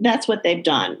 that's what they've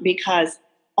done because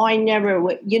I never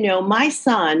would, my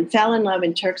son fell in love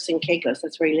in Turks and Caicos.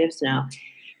 That's where he lives now.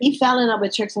 He fell in love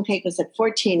with Turks and Caicos at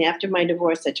 14. After my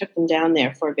divorce, I took them down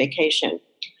there for a vacation.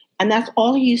 And that's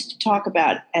all he used to talk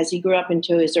about as he grew up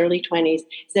into his early 20s,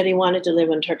 is that he wanted to live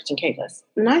in Turks and Caicos.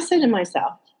 And I said to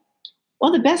myself,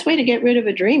 well, the best way to get rid of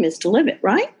a dream is to live it,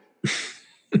 right?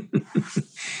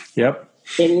 Yep.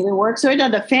 It either works or it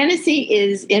doesn't. The fantasy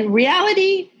is, in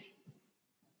reality,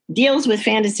 deals with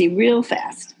fantasy real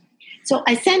fast. So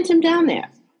I sent him down there,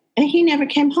 and he never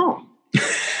came home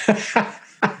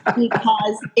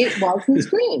because it was his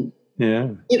dream. Yeah.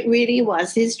 It really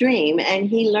was his dream, and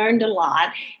he learned a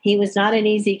lot. He was not an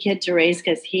easy kid to raise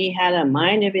because he had a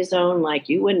mind of his own like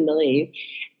you wouldn't believe.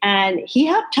 And he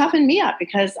helped toughen me up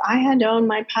because I had to own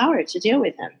my power to deal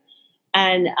with him.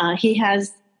 And he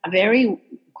has a very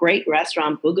great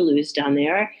restaurant, Boogaloo's, down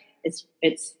there. It's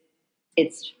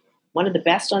one of the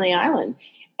best on the island.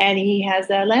 And he has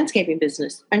a landscaping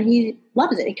business, and he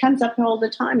loves it. He comes up all the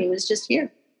time. He was just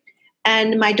here.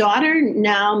 And my daughter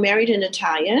now married an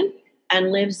Italian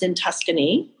and lives in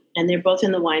Tuscany, and they're both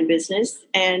in the wine business.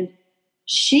 And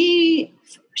she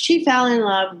fell in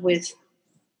love with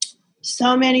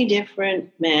so many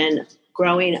different men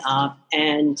growing up,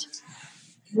 and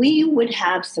we would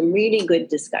have some really good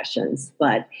discussions.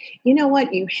 But you know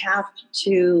what? You have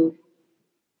to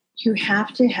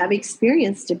have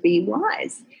experience to be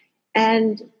wise.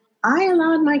 And I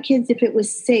allowed my kids, if it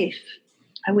was safe,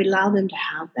 I would allow them to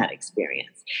have that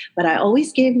experience. But I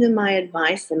always gave them my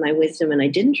advice and my wisdom, and I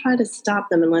didn't try to stop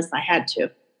them unless I had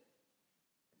to.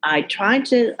 I tried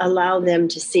to allow them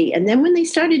to see. And then when they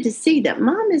started to see that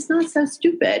Mom is not so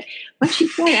stupid, what she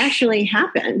said actually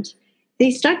happened, they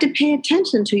start to pay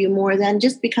attention to you more than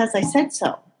just because I said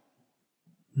so.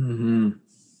 Mm-hmm.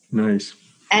 Nice.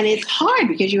 And it's hard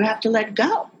because you have to let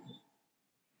go.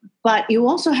 But you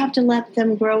also have to let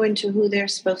them grow into who they're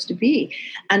supposed to be.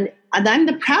 And I'm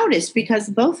the proudest because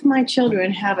both my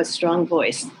children have a strong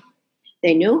voice.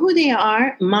 They know who they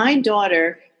are. My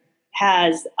daughter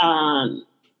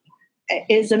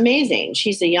is amazing.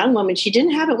 She's a young woman. She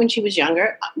didn't have it when she was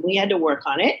younger. We had to work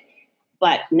on it.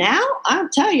 But now, I'll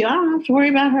tell you, I don't have to worry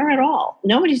about her at all.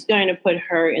 Nobody's going to put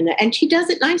her in the... And she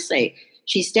does it nicely.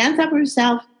 She stands up for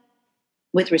herself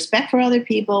with respect for other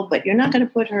people, but you're not going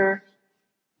to put her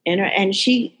in her... And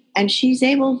she's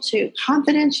able to...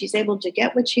 Confident, she's able to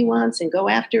get what she wants and go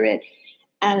after it.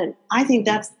 And I think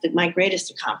that's my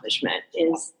greatest accomplishment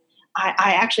is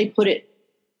I actually put it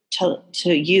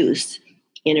to use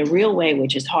in a real way,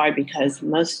 which is hard because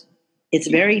it's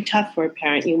very tough for a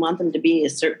parent. You want them to be a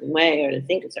certain way or to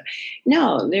think a certain.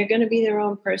 No, they're going to be their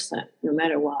own person no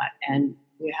matter what. And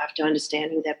you have to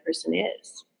understand who that person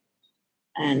is.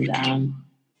 And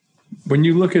when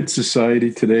you look at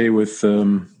society today with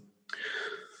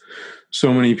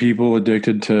so many people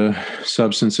addicted to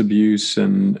substance abuse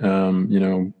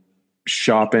and,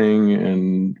 shopping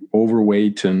and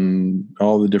overweight and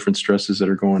all the different stresses that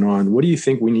are going on, what do you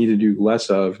think we need to do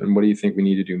less of, and what do you think we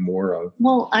need to do more of?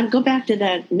 Well, I'd go back to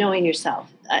that knowing yourself.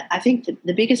 I think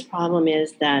the biggest problem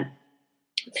is that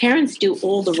parents do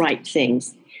all the right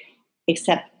things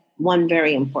except one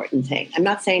very important thing. I'm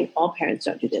not saying all parents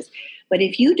don't do this, but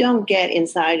if you don't get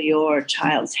inside your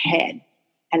child's head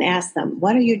and ask them,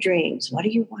 what are your dreams? What do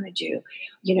you want to do?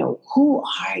 Who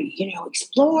are you?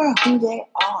 Explore who they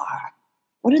are.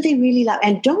 What do they really like?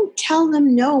 And don't tell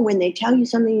them no when they tell you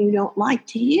something you don't like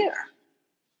to hear.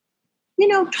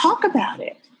 Talk about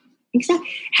it. Exactly.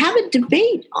 Have a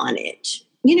debate on it.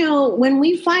 When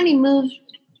we finally moved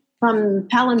from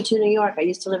Pelham to New York, I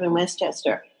used to live in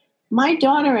Westchester. My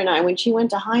daughter and I, when she went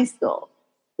to high school,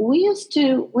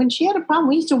 when she had a problem,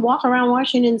 we used to walk around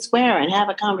Washington Square and have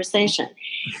a conversation.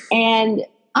 And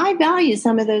I value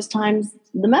some of those times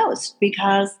the most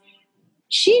because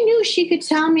she knew she could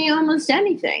tell me almost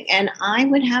anything. And I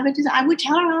would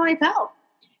tell her how I felt.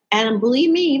 And believe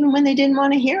me, even when they didn't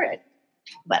want to hear it.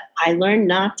 But I learned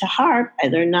not to harp. I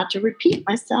learned not to repeat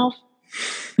myself.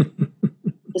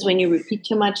 Because when you repeat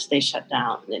too much, they shut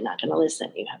down. They're not going to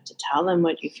listen. You have to tell them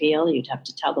what you feel. You have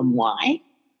to tell them why.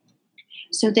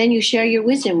 So then you share your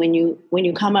wisdom when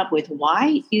you come up with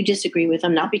why you disagree with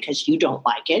them, not because you don't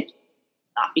like it,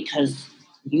 not because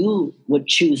you would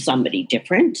choose somebody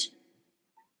different.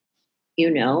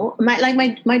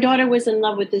 My daughter was in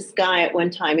love with this guy at one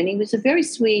time, and he was a very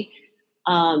sweet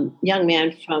young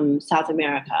man from South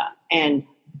America. And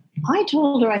I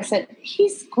told her, I said,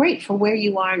 he's great for where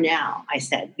you are now, I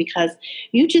said, because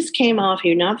you just came off,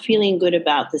 you're not feeling good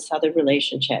about this other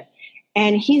relationship.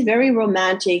 And he's very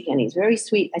romantic and he's very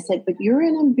sweet. I said, but you're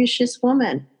an ambitious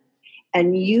woman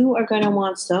and you are going to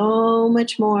want so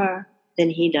much more than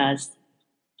he does.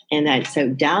 And so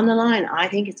down the line, I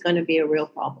think it's going to be a real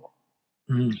problem.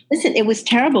 Listen, it was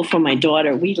terrible for my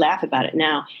daughter. We laugh about it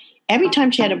now. Every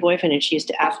time she had a boyfriend, and she used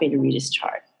to ask me to read his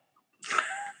chart.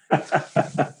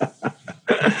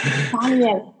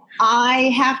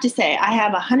 I have to say, I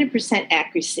have 100%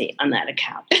 accuracy on that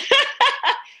account.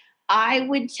 I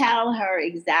would tell her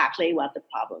exactly what the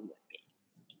problem would be.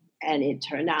 And it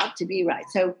turned out to be right.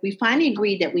 So we finally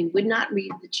agreed that we would not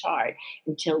read the chart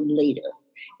until later,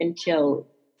 until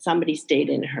somebody stayed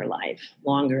in her life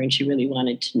longer and she really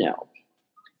wanted to know.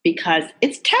 Because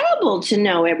it's terrible to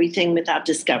know everything without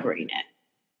discovering it.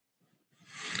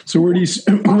 So where do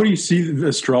you see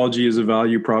astrology as a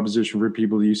value proposition for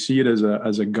people? Do you see it as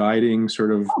a guiding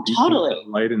sort of totally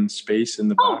light and space in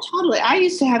the back? Totally. I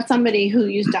used to have somebody who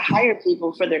used to hire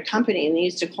people for their company, and they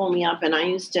used to call me up, and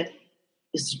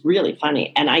it's really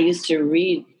funny, and I used to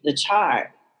read the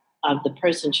chart of the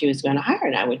person she was going to hire,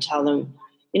 and I would tell them,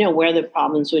 where the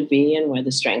problems would be and where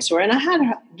the strengths were. And I had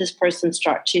this person's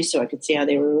chart too, so I could see how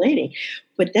they were relating.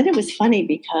 But then it was funny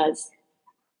because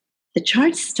the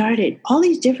chart started all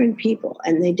these different people,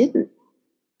 and they didn't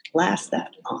last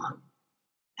that long.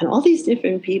 And all these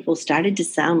different people started to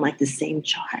sound like the same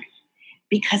chart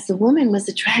because the woman was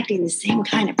attracting the same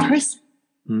kind of person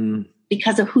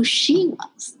because of who she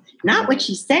was, not what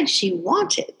she said she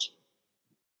wanted.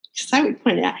 So I would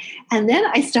point it out. And then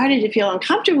I started to feel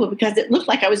uncomfortable because it looked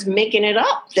like I was making it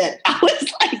up, that I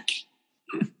was like,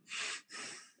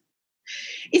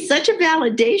 it's such a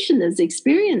validation, those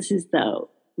experiences, though,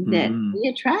 that we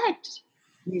attract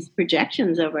these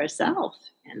projections of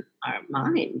ourselves and our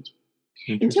mind.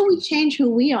 Until we change who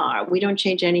we are, we don't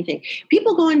change anything.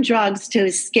 People go on drugs to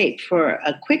escape for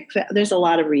a quick, there's a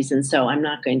lot of reasons, so I'm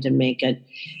not going to make it,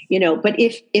 but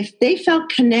if they felt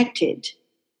connected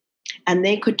and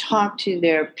they could talk to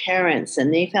their parents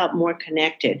and they felt more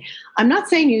connected, I'm not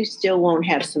saying you still won't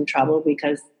have some trouble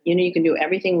because, you can do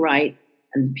everything right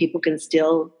and people can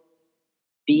still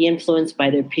be influenced by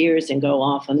their peers and go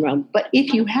off on their own. But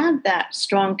if you have that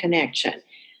strong connection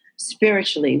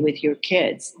spiritually with your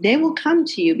kids, they will come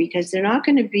to you because they're not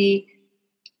going to be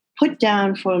put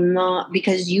down for not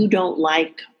because you don't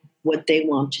like what they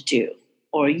want to do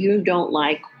or you don't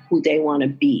like who they want to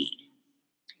be.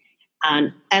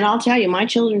 And I'll tell you, my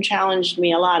children challenged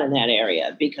me a lot in that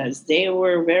area because they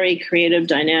were very creative,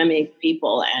 dynamic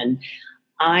people, and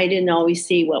I didn't always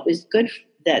see what was good,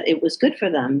 that it was good for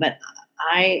them. But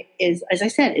as I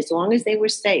said, as long as they were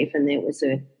safe and they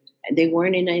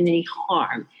weren't in any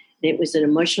harm, and it was an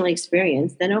emotional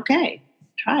experience, then okay,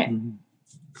 try it.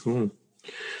 Cool.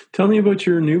 Tell me about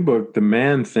your new book, The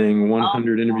Man Thing,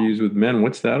 100 Interviews with Men.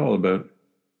 What's that all about?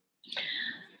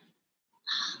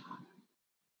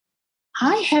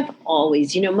 I have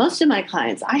always, most of my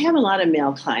clients, I have a lot of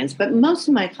male clients, but most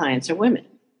of my clients are women.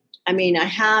 I mean,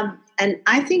 and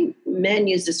I think men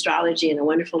use astrology in a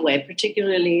wonderful way,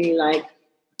 particularly like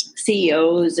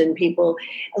CEOs and people.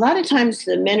 A lot of times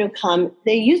the men who come,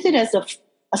 they use it as a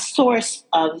source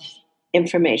of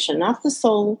information, not the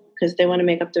soul, because they want to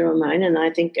make up their own mind, and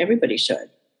I think everybody should.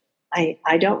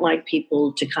 I don't like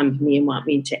people to come to me and want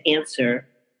me to answer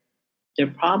their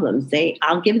problems.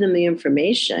 I'll give them the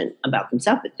information about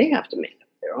themselves, but they have to make up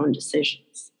their own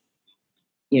decisions.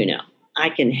 I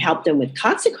can help them with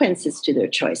consequences to their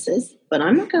choices, but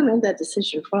I'm not going to make that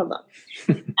decision for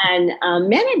them. And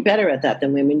men are better at that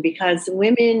than women because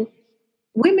women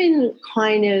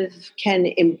kind of can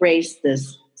embrace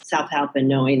this self-help and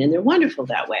knowing, and they're wonderful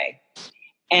that way.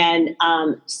 And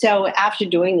so after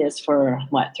doing this for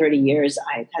 30 years,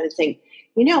 I kind of think,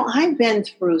 I've been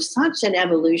through such an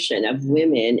evolution of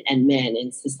women and men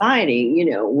in society,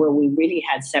 where we really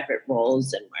had separate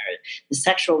roles and where the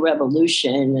sexual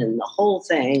revolution and the whole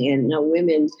thing and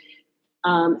women.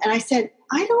 And I said,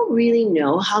 I don't really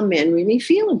know how men really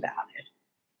feel about it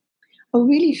or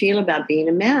really feel about being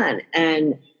a man.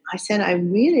 And I said, I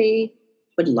really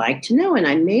would like to know. And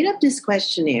I made up this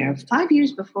questionnaire 5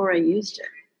 years before I used it.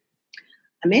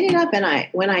 I made it up, and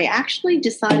when I actually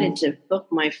decided to book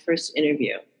my first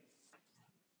interview,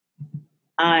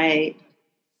 I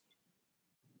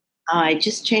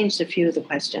just changed a few of the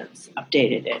questions,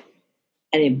 updated it,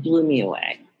 and it blew me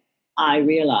away. I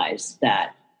realized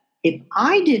that if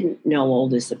I didn't know all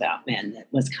this about men that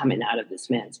was coming out of this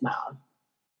man's mouth,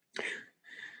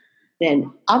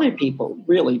 then other people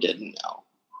really didn't know.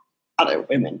 Other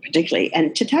women particularly,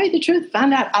 and to tell you the truth,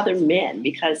 found out other men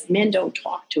because men don't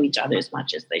talk to each other as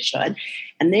much as they should,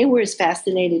 and they were as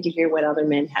fascinated to hear what other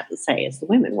men had to say as the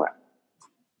women were.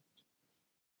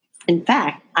 In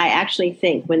fact, I actually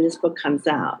think when this book comes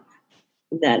out,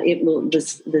 that it will,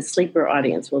 the sleeper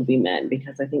audience will be men,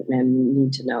 because I think men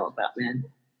need to know about men,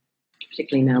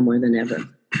 particularly now more than ever.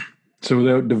 So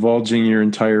without divulging your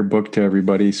entire book to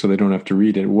everybody so they don't have to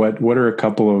read it, what are a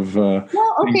couple of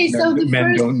things that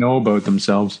men don't know about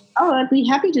themselves? Oh, I'd be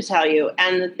happy to tell you.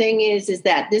 And the thing is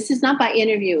that this is not by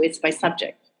interview, it's by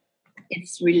subject.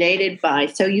 It's related by,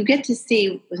 so you get to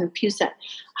see with a few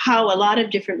how a lot of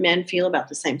different men feel about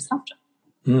the same subject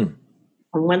on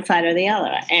one side or the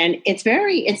other. And it's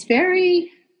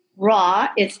very raw.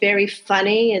 It's very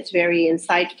funny. It's very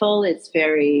insightful. It's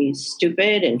very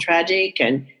stupid and tragic.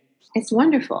 And it's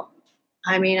wonderful.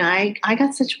 I mean, I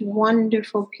got such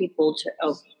wonderful people to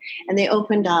open, and they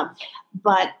opened up.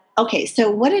 But okay, so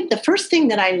the first thing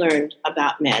that I learned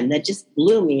about men that just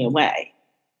blew me away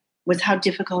was how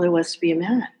difficult it was to be a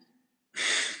man.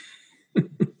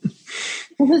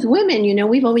 Because women,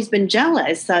 we've always been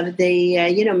jealous of the,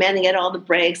 men get all the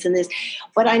breaks and this.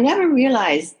 But I never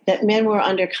realized that men were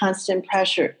under constant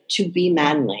pressure to be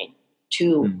manly,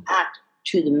 to act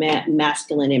to the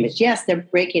masculine image. Yes, they're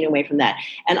breaking away from that.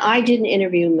 And I didn't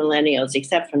interview millennials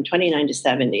except from 29 to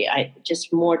 70. I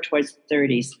just more towards the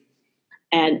 30s.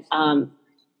 And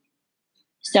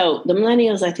so the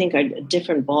millennials, I think, are a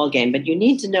different ballgame, but you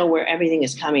need to know where everything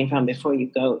is coming from before you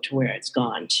go to where it's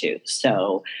gone to.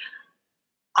 So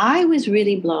I was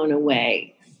really blown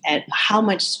away at how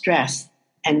much stress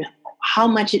and how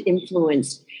much it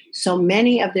influenced so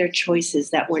many of their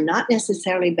choices that were not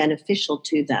necessarily beneficial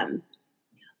to them,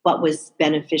 but was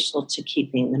beneficial to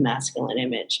keeping the masculine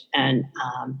image. And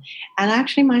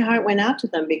actually my heart went out to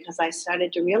them, because I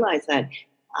started to realize that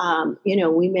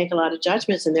we make a lot of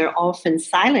judgments and they're often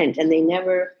silent, and they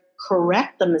never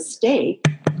correct the mistake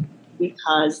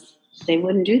because they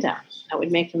wouldn't do that. That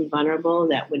would make them vulnerable.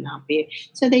 That would not be.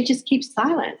 So they just keep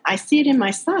silent. I see it in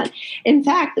my son. In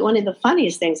fact, one of the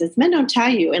funniest things is men don't tell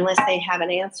you unless they have an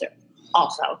answer.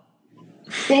 Also,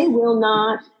 they will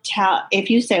not tell. If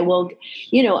you say, well,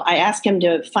 I asked him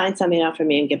to find something out for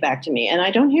me and get back to me, and I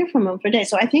don't hear from him for days.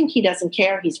 So I think he doesn't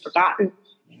care. He's forgotten.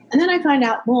 And then I find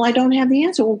out, well, I don't have the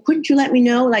answer. Well, couldn't you let me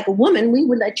know? Like a woman, we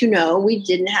would let you know we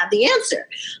didn't have the answer.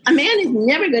 A man is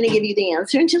never going to give you the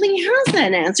answer until he has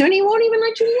that answer, and he won't even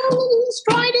let you know that he's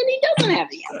tried and he doesn't have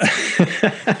the answer.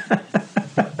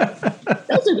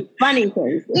 Those are the funny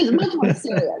things. It's much more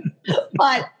serious.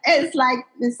 But it's like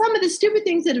some of the stupid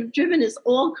things that have driven us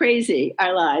all crazy,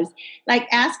 our lives, like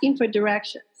asking for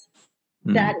directions.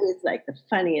 That is like the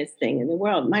funniest thing in the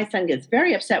world. My son gets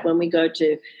very upset when we go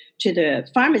to the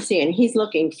pharmacy and he's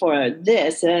looking for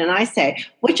this. And I say,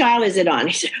 which aisle is it on?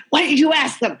 He said, why did you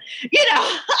ask them? Because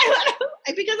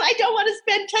I don't want to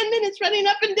spend 10 minutes running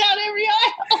up and down every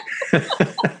aisle.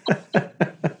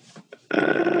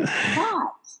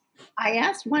 But I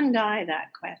asked one guy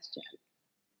that question.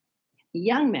 A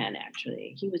young man,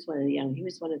 actually. He was one of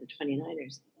the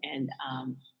 29ers. And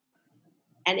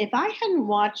if I hadn't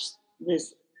watched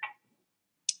this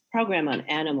program on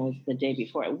animals the day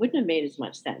before, it wouldn't have made as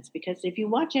much sense, because if you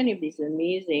watch any of these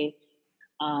amazing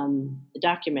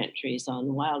documentaries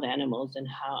on wild animals and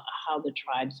how the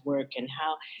tribes work, and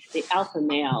how the alpha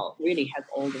male really has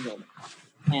older women,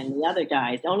 and the other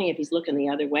guys, only if he's looking the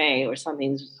other way or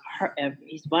something's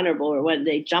he's vulnerable or what,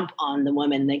 they jump on the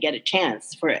woman, they get a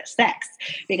chance for sex,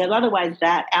 because otherwise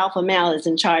that alpha male is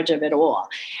in charge of it all.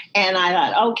 And I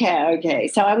thought, okay.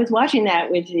 So I was watching that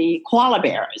with the koala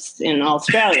bears in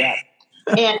Australia.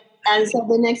 And so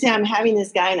the next day I'm having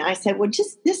this guy, and I said, well,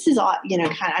 this is all,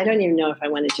 I don't even know if I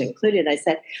wanted to include it. I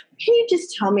said, can you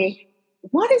just tell me,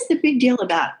 what is the big deal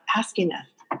about asking us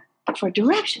for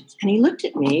directions? And he looked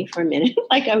at me for a minute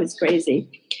like I was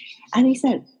crazy. And he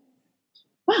said,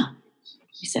 well,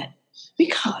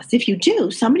 because if you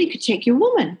do, somebody could take your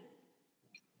woman.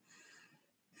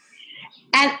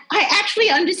 And I actually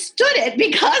understood it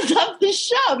because of the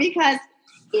show, because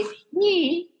if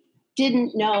he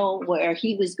didn't know where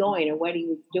he was going or what he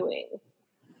was doing,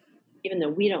 even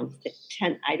though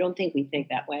I don't think we think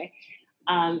that way,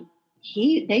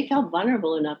 they felt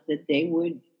vulnerable enough that they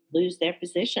would lose their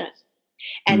position.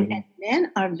 And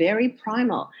men are very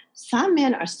primal. Some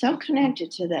men are so connected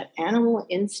to that animal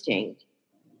instinct,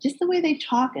 just the way they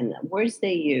talk and the words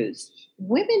they use.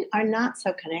 Women are not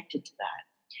so connected to that.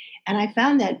 And I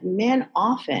found that men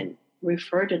often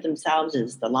refer to themselves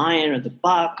as the lion or the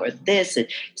buck or this,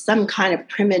 some kind of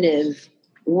primitive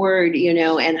word, and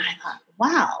I thought,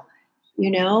 wow,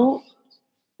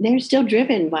 they're still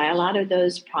driven by a lot of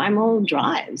those primal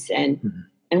drives. And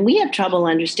we have trouble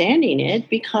understanding it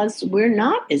because we're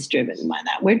not as driven by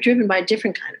that. We're driven by a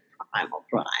different kind of primal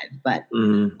drive. But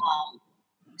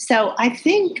so I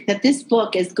think that this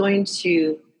book is going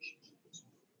to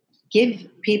give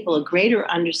people a greater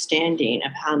understanding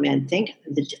of how men think.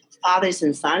 The fathers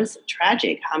and sons,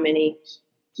 tragic how many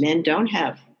men don't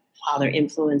have father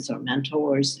influence or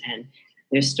mentors, and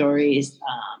their stories.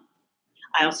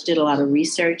 I also did a lot of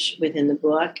research within the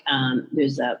book.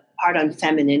 There's a part on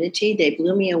femininity. They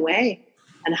blew me away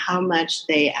on how much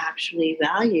they actually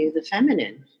value the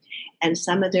feminine and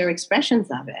some of their expressions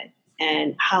of it,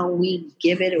 and how we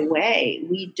give it away.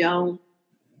 We don't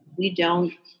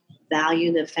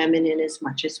value the feminine as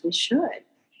much as we should.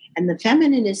 And the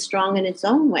feminine is strong in its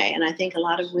own way. And I think a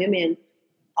lot of women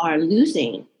are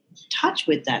losing touch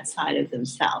with that side of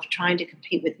themselves, trying to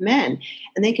compete with men.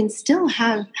 And they can still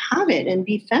have it and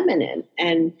be feminine.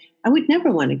 And I would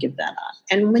never want to give that up.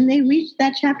 And when they reach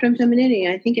that chapter on femininity,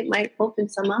 I think it might open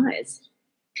some eyes,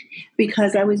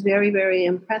 because I was very, very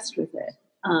impressed with it.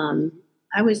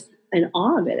 I was in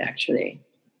awe of it, actually.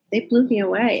 They blew me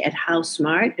away at how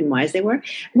smart and wise they were.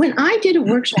 When I did a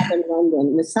workshop in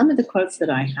London with some of the quotes that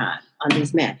I had on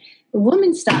these men, the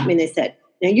woman stopped me and they said,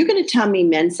 now you're going to tell me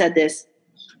men said this.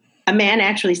 A man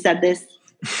actually said this.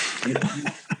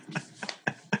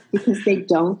 Because they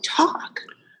don't talk.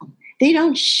 They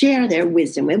don't share their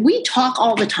wisdom. And we talk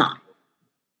all the time.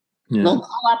 Yeah. We'll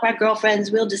call up our girlfriends.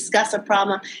 We'll discuss a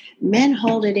problem. Men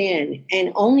hold it in.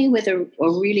 And only with a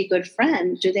really good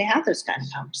friend do they have those kind of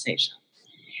conversations.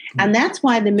 And that's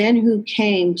why the men who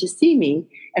came to see me,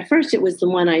 at first it was the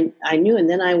one I knew, and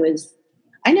then I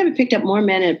never picked up more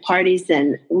men at parties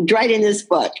than right in this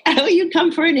book. Oh, you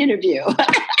come for an interview.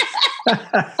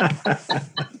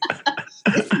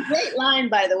 It's a great line,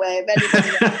 by the way.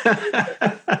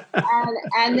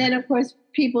 And then, of course,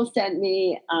 people sent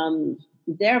me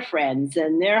their friends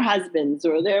and their husbands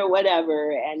or their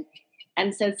whatever.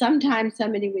 And so sometimes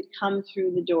somebody would come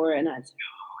through the door and I'd say,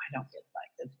 oh, I don't really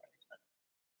like this person.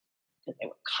 Because they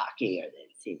were cocky or they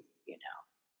seemed,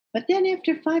 But then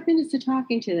after 5 minutes of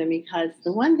talking to them, because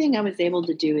the one thing I was able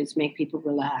to do is make people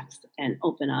relax and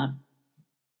open up.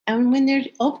 And when they're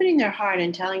opening their heart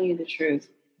and telling you the truth,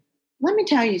 let me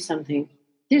tell you something.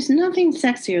 There's nothing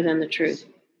sexier than the truth.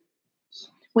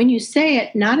 When you say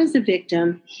it, not as a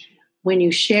victim, when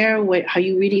you share how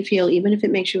you really feel, even if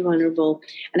it makes you vulnerable.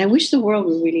 And I wish the world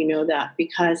would really know that,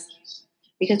 because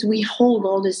we hold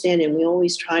all this in and we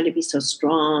always try to be so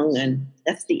strong, and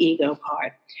that's the ego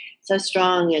part. So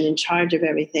strong and in charge of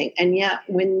everything. And yet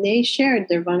when they shared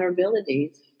their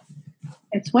vulnerabilities,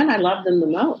 it's when I loved them the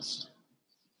most.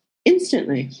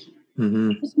 Instantly.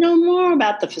 Mm-hmm. It was no more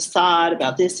about the facade,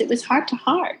 about this. It was heart to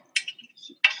heart.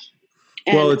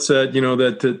 And well, it's that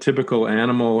the typical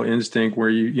animal instinct where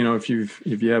if you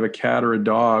have a cat or a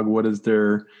dog, what is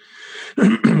their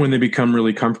when they become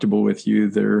really comfortable with you,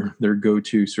 their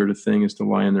go-to sort of thing is to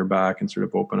lie on their back and sort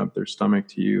of open up their stomach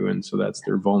to you, and so that's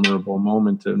their vulnerable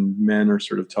moment. And men are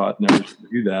sort of taught never to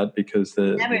do that because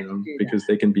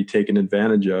they can be taken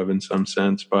advantage of in some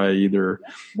sense by either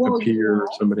a peer or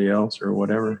somebody else or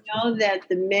whatever. You know that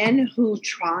the men who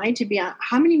try to be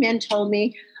how many men told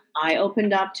me I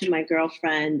opened up to my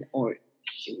girlfriend, or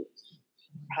she was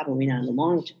probably not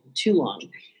too long.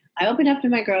 I opened up to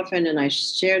my girlfriend and I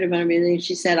shared about everything.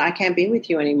 She said, I can't be with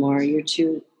you anymore. You're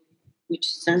too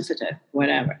sensitive,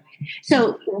 whatever.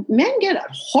 So men get a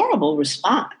horrible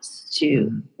response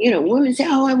to, women say,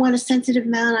 oh, I want a sensitive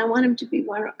man. I want him to be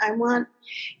one. I want,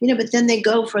 but then they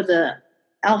go for the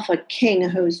alpha king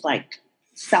who's like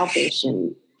selfish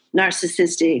and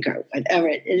narcissistic or whatever.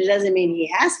 It doesn't mean he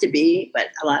has to be, but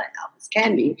a lot of alphas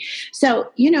can be.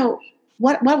 So,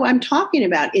 what I'm talking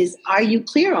about is, are you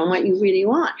clear on what you really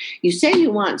want? You say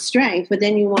you want strength, but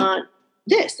then you want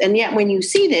this. And yet when you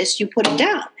see this, you put it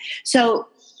down. So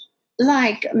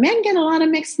like men get a lot of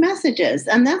mixed messages,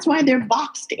 and that's why they're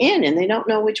boxed in and they don't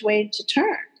know which way to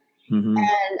turn. Mm-hmm.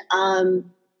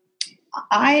 And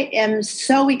I am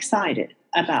so excited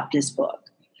about this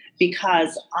book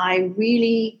because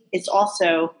it's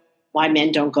also why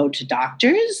men don't go to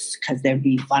doctors, because they'd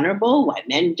be vulnerable,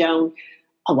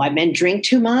 why men drink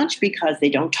too much because they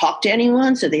don't talk to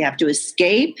anyone, so they have to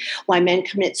escape. Why men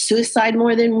commit suicide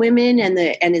more than women, and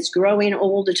it's growing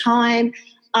all the time.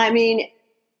 I mean,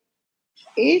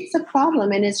 it's a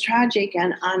problem and it's tragic,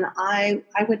 and I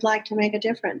would like to make a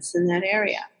difference in that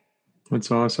area.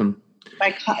 That's awesome.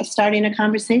 By starting a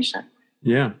conversation.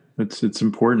 Yeah, it's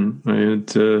important.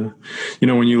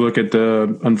 When you look at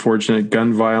the unfortunate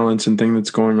gun violence and thing that's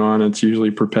going on, it's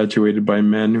usually perpetuated by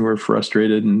men who are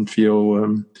frustrated and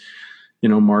feel,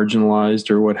 marginalized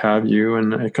or what have you.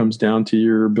 And it comes down to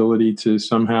your ability to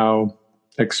somehow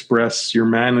express your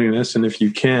manliness. And if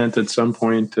you can't, at some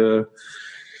point,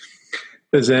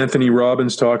 As Anthony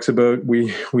Robbins talks about,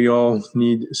 we all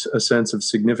need a sense of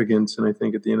significance, and I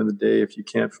think at the end of the day, if you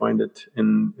can't find it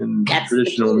in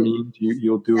traditional means,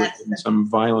 you'll do it in some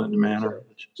violent manner,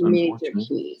 which is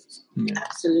unfortunate. Yeah.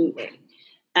 Absolutely,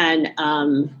 and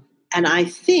I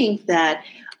think that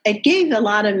it gave a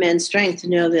lot of men strength to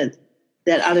know that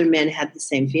other men had the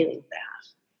same feelings they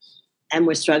had, and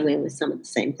were struggling with some of the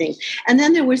same things. And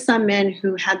then there were some men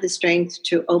who had the strength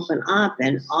to open up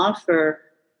and offer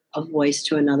a voice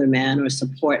to another man or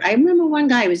support. I remember one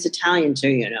guy who was Italian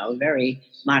too, very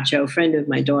macho, friend of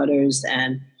my daughter's,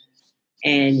 and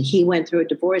he went through a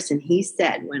divorce, and he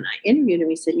said, when I interviewed him,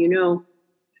 he said,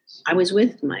 I was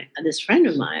with this friend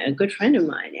of mine, a good friend of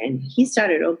mine, and he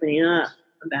started opening up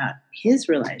about his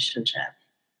relationship.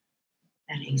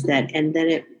 And he said, and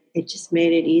then it just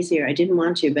made it easier. I didn't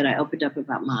want to, but I opened up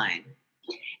about mine.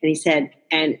 And he said,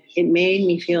 and it made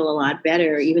me feel a lot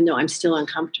better, even though I'm still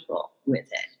uncomfortable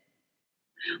with it.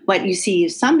 But you see,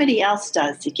 if somebody else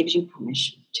does, it gives you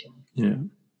permission to.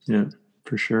 Yeah,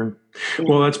 for sure. Yeah.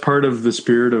 Well, that's part of the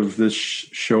spirit of this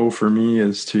show for me,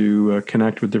 is to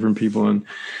connect with different people, and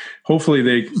hopefully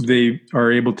they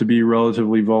are able to be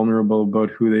relatively vulnerable about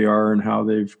who they are and how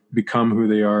they've become who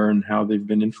they are and how they've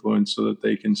been influenced, so that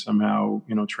they can somehow,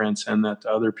 transcend that to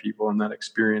other people, and that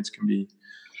experience can be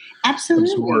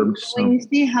absolutely absorbed. When you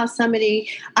see how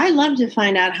I love to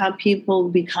find out how people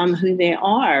become who they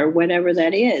are, whatever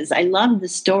that is. I love the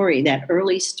story, that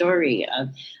early story of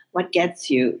what gets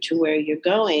you to where you're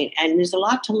going. And there's a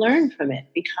lot to learn from it,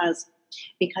 because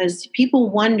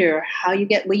people wonder how you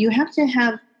get, well, you have to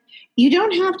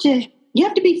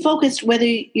be focused, whether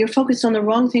you're focused on the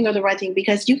wrong thing or the right thing,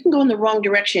 because you can go in the wrong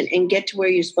direction and get to where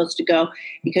you're supposed to go,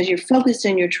 because you're focused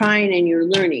and you're trying and you're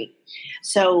learning.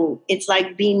 So it's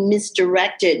like being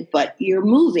misdirected, but you're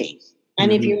moving.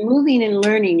 And if you're moving and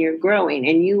learning, you're growing,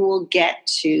 and you will get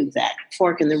to that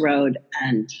fork in the road,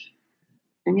 and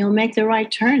you'll make the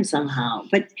right turn somehow.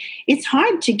 But it's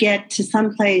hard to get to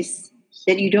some place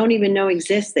that you don't even know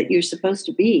exists, that you're supposed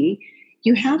to be.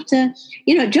 You have to,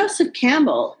 Joseph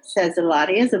Campbell says a lot.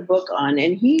 He has a book on,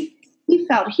 and he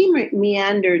felt he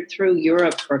meandered through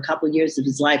Europe for a couple of years of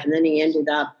his life, and then he ended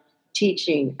up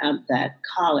teaching at that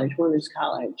college, women's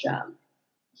college,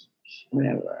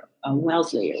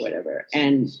 Wellesley or whatever.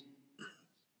 And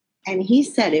he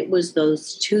said it was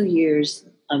those 2 years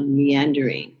of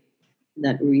meandering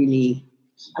that really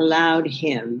allowed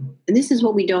him, and this is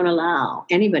what we don't allow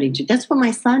anybody to. That's what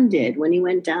my son did when he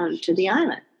went down to the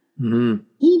island. Mm-hmm.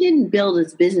 He didn't build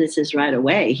his businesses right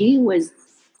away. He was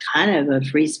kind of a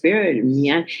free spirit. He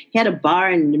had a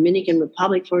bar in the Dominican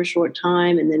Republic for a short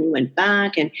time, and then he went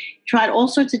back and tried all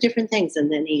sorts of different things,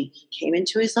 and then he came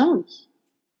into his own.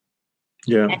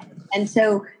 Yeah. And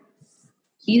so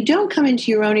you don't come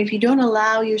into your own if you don't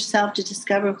allow yourself to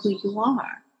discover who you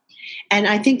are. And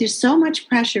I think there's so much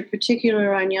pressure,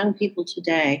 particularly on young people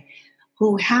today,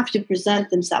 who have to present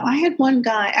themselves. I had one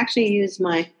guy, actually he was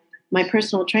my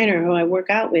personal trainer who I work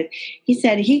out with. He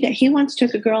said he once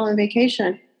took a girl on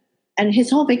vacation, and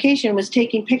his whole vacation was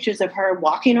taking pictures of her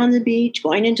walking on the beach,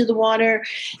 going into the water,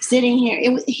 sitting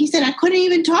here. He said, I couldn't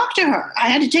even talk to her. I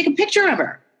had to take a picture of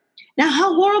her. Now,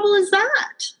 how horrible is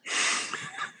that?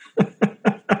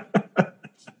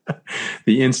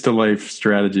 The Insta-life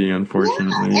strategy,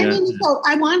 unfortunately. Yeah. So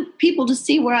I want people to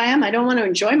see where I am. I don't want to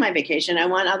enjoy my vacation. I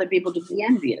want other people to be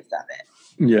envious of it.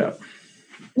 Yeah.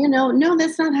 No,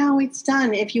 that's not how it's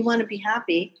done if you want to be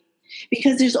happy,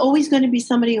 because there's always going to be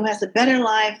somebody who has a better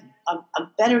life, a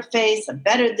better face, a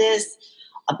better this,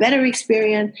 a better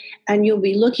experience, and you'll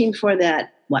be looking for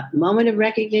that moment of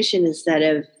recognition instead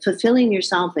of fulfilling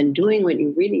yourself and doing what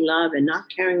you really love and not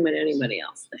caring what anybody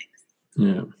else thinks.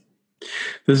 Yeah.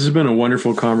 This has been a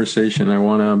wonderful conversation.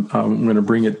 I'm going to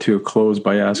bring it to a close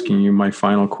by asking you my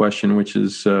final question, which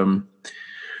is,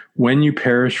 when you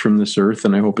perish from this earth,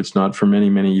 and I hope it's not for many,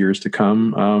 many years to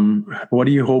come, what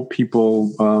do you hope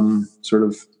people sort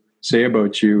of say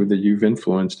about you that you've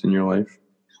influenced in your life?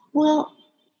 Well,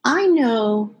 I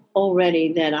know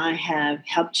already that I have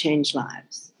helped change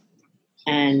lives.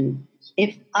 And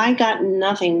if I got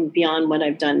nothing beyond what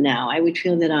I've done now, I would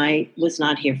feel that I was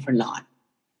not here for naught.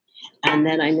 And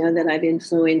then I know that I've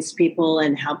influenced people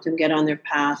and helped them get on their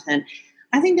path. And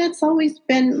I think that's always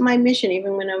been my mission,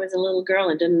 even when I was a little girl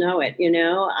and didn't know it.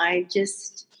 I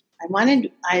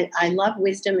love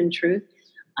wisdom and truth.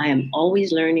 I am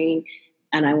always learning,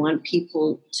 and I want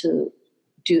people to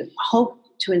hope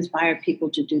to inspire people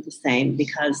to do the same,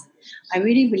 because I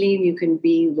really believe you can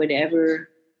be whatever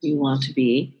you want to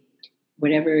be,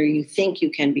 whatever you think you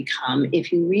can become,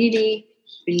 if you really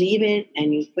believe it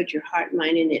and you put your heart and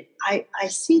mind in it. I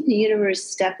see the universe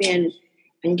step in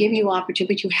and give you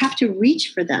opportunity, but you have to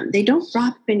reach for them. They don't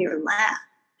drop in your lap.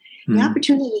 The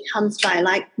opportunity comes by.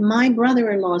 Like my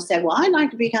brother-in-law said, well, I'd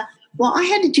like to become, well, I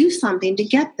had to do something to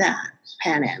get that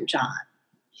Pan Am job.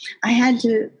 I had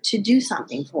to do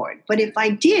something for it. But if I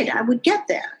did, I would get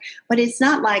there. But it's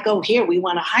not like, oh, here, we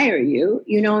want to hire you.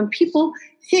 And people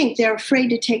think they're afraid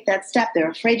to take that step. They're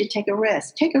afraid to take a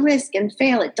risk. Take a risk and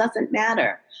fail. It doesn't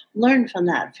matter. Learn from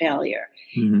that failure.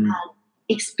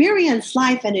 Experience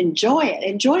life and enjoy it.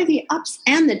 Enjoy the ups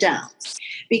and the downs.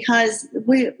 Because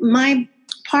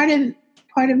part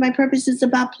of my purpose is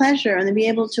about pleasure and to be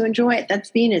able to enjoy it. That's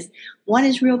Venus. What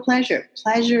is real pleasure?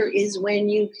 Pleasure is when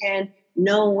you can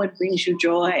know what brings you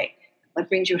joy, what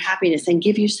brings you happiness, and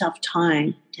give yourself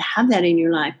time to have that in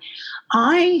your life.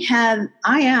 I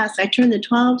turned the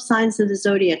 12 signs of the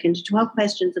zodiac into 12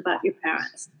 questions about your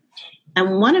parents.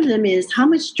 And one of them is, how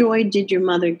much joy did your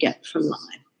mother get from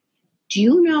life? Do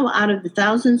you know, out of the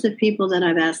thousands of people that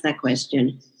I've asked that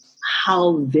question,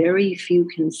 how very few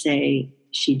can say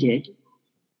she did?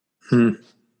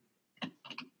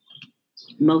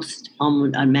 Most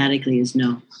almost automatically is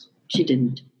no, she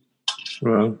didn't.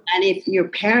 Wow. And if your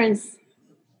parents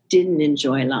didn't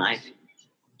enjoy life,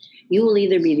 you will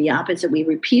either be the opposite. We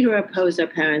repeat or oppose our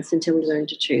parents until we learn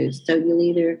to choose. So you'll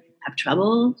either have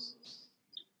trouble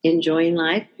enjoying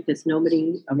life because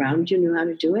nobody around you knew how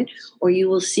to do it, or you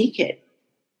will seek it.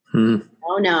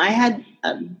 Oh, no, I had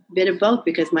a bit of both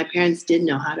because my parents did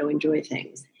know how to enjoy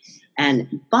things.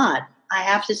 But I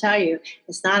have to tell you,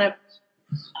 it's not a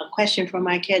question for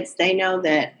my kids. They know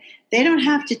that they don't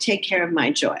have to take care of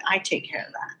my joy. I take care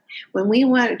of that. When we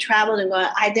went to travel and go,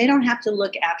 they don't have to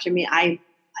look after me. I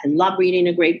love reading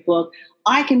a great book.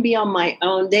 I can be on my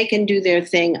own. They can do their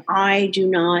thing. I do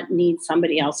not need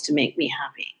somebody else to make me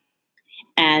happy.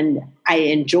 And I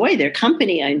enjoy their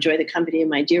company. I enjoy the company of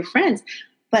my dear friends.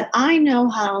 But I know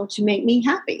how to make me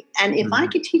happy. And if I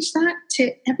could teach that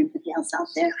to everybody else out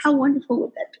there, how wonderful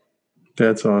would that be?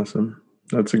 That's awesome.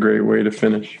 That's a great way to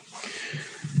finish.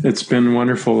 It's been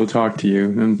wonderful to talk to you,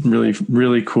 and really,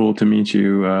 really cool to meet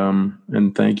you.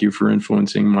 And thank you for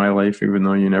influencing my life, even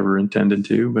though you never intended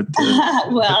to. But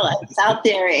well, it's out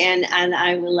there, and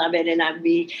I will love it. And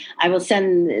I will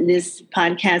send this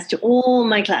podcast to all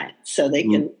my clients so they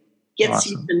can get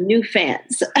some new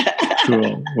fans.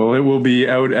 Cool. Well, it will be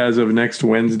out as of next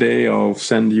Wednesday. I'll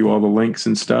send you all the links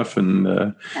and stuff,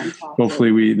 and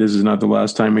hopefully this is not the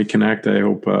last time we connect. I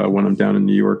hope when I'm down in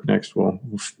New York next, we'll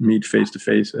meet face to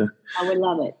face. I would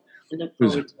love it. I look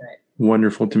forward to it.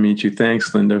 Wonderful to meet you.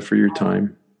 Thanks, Linda, for your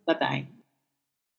time. Bye-bye.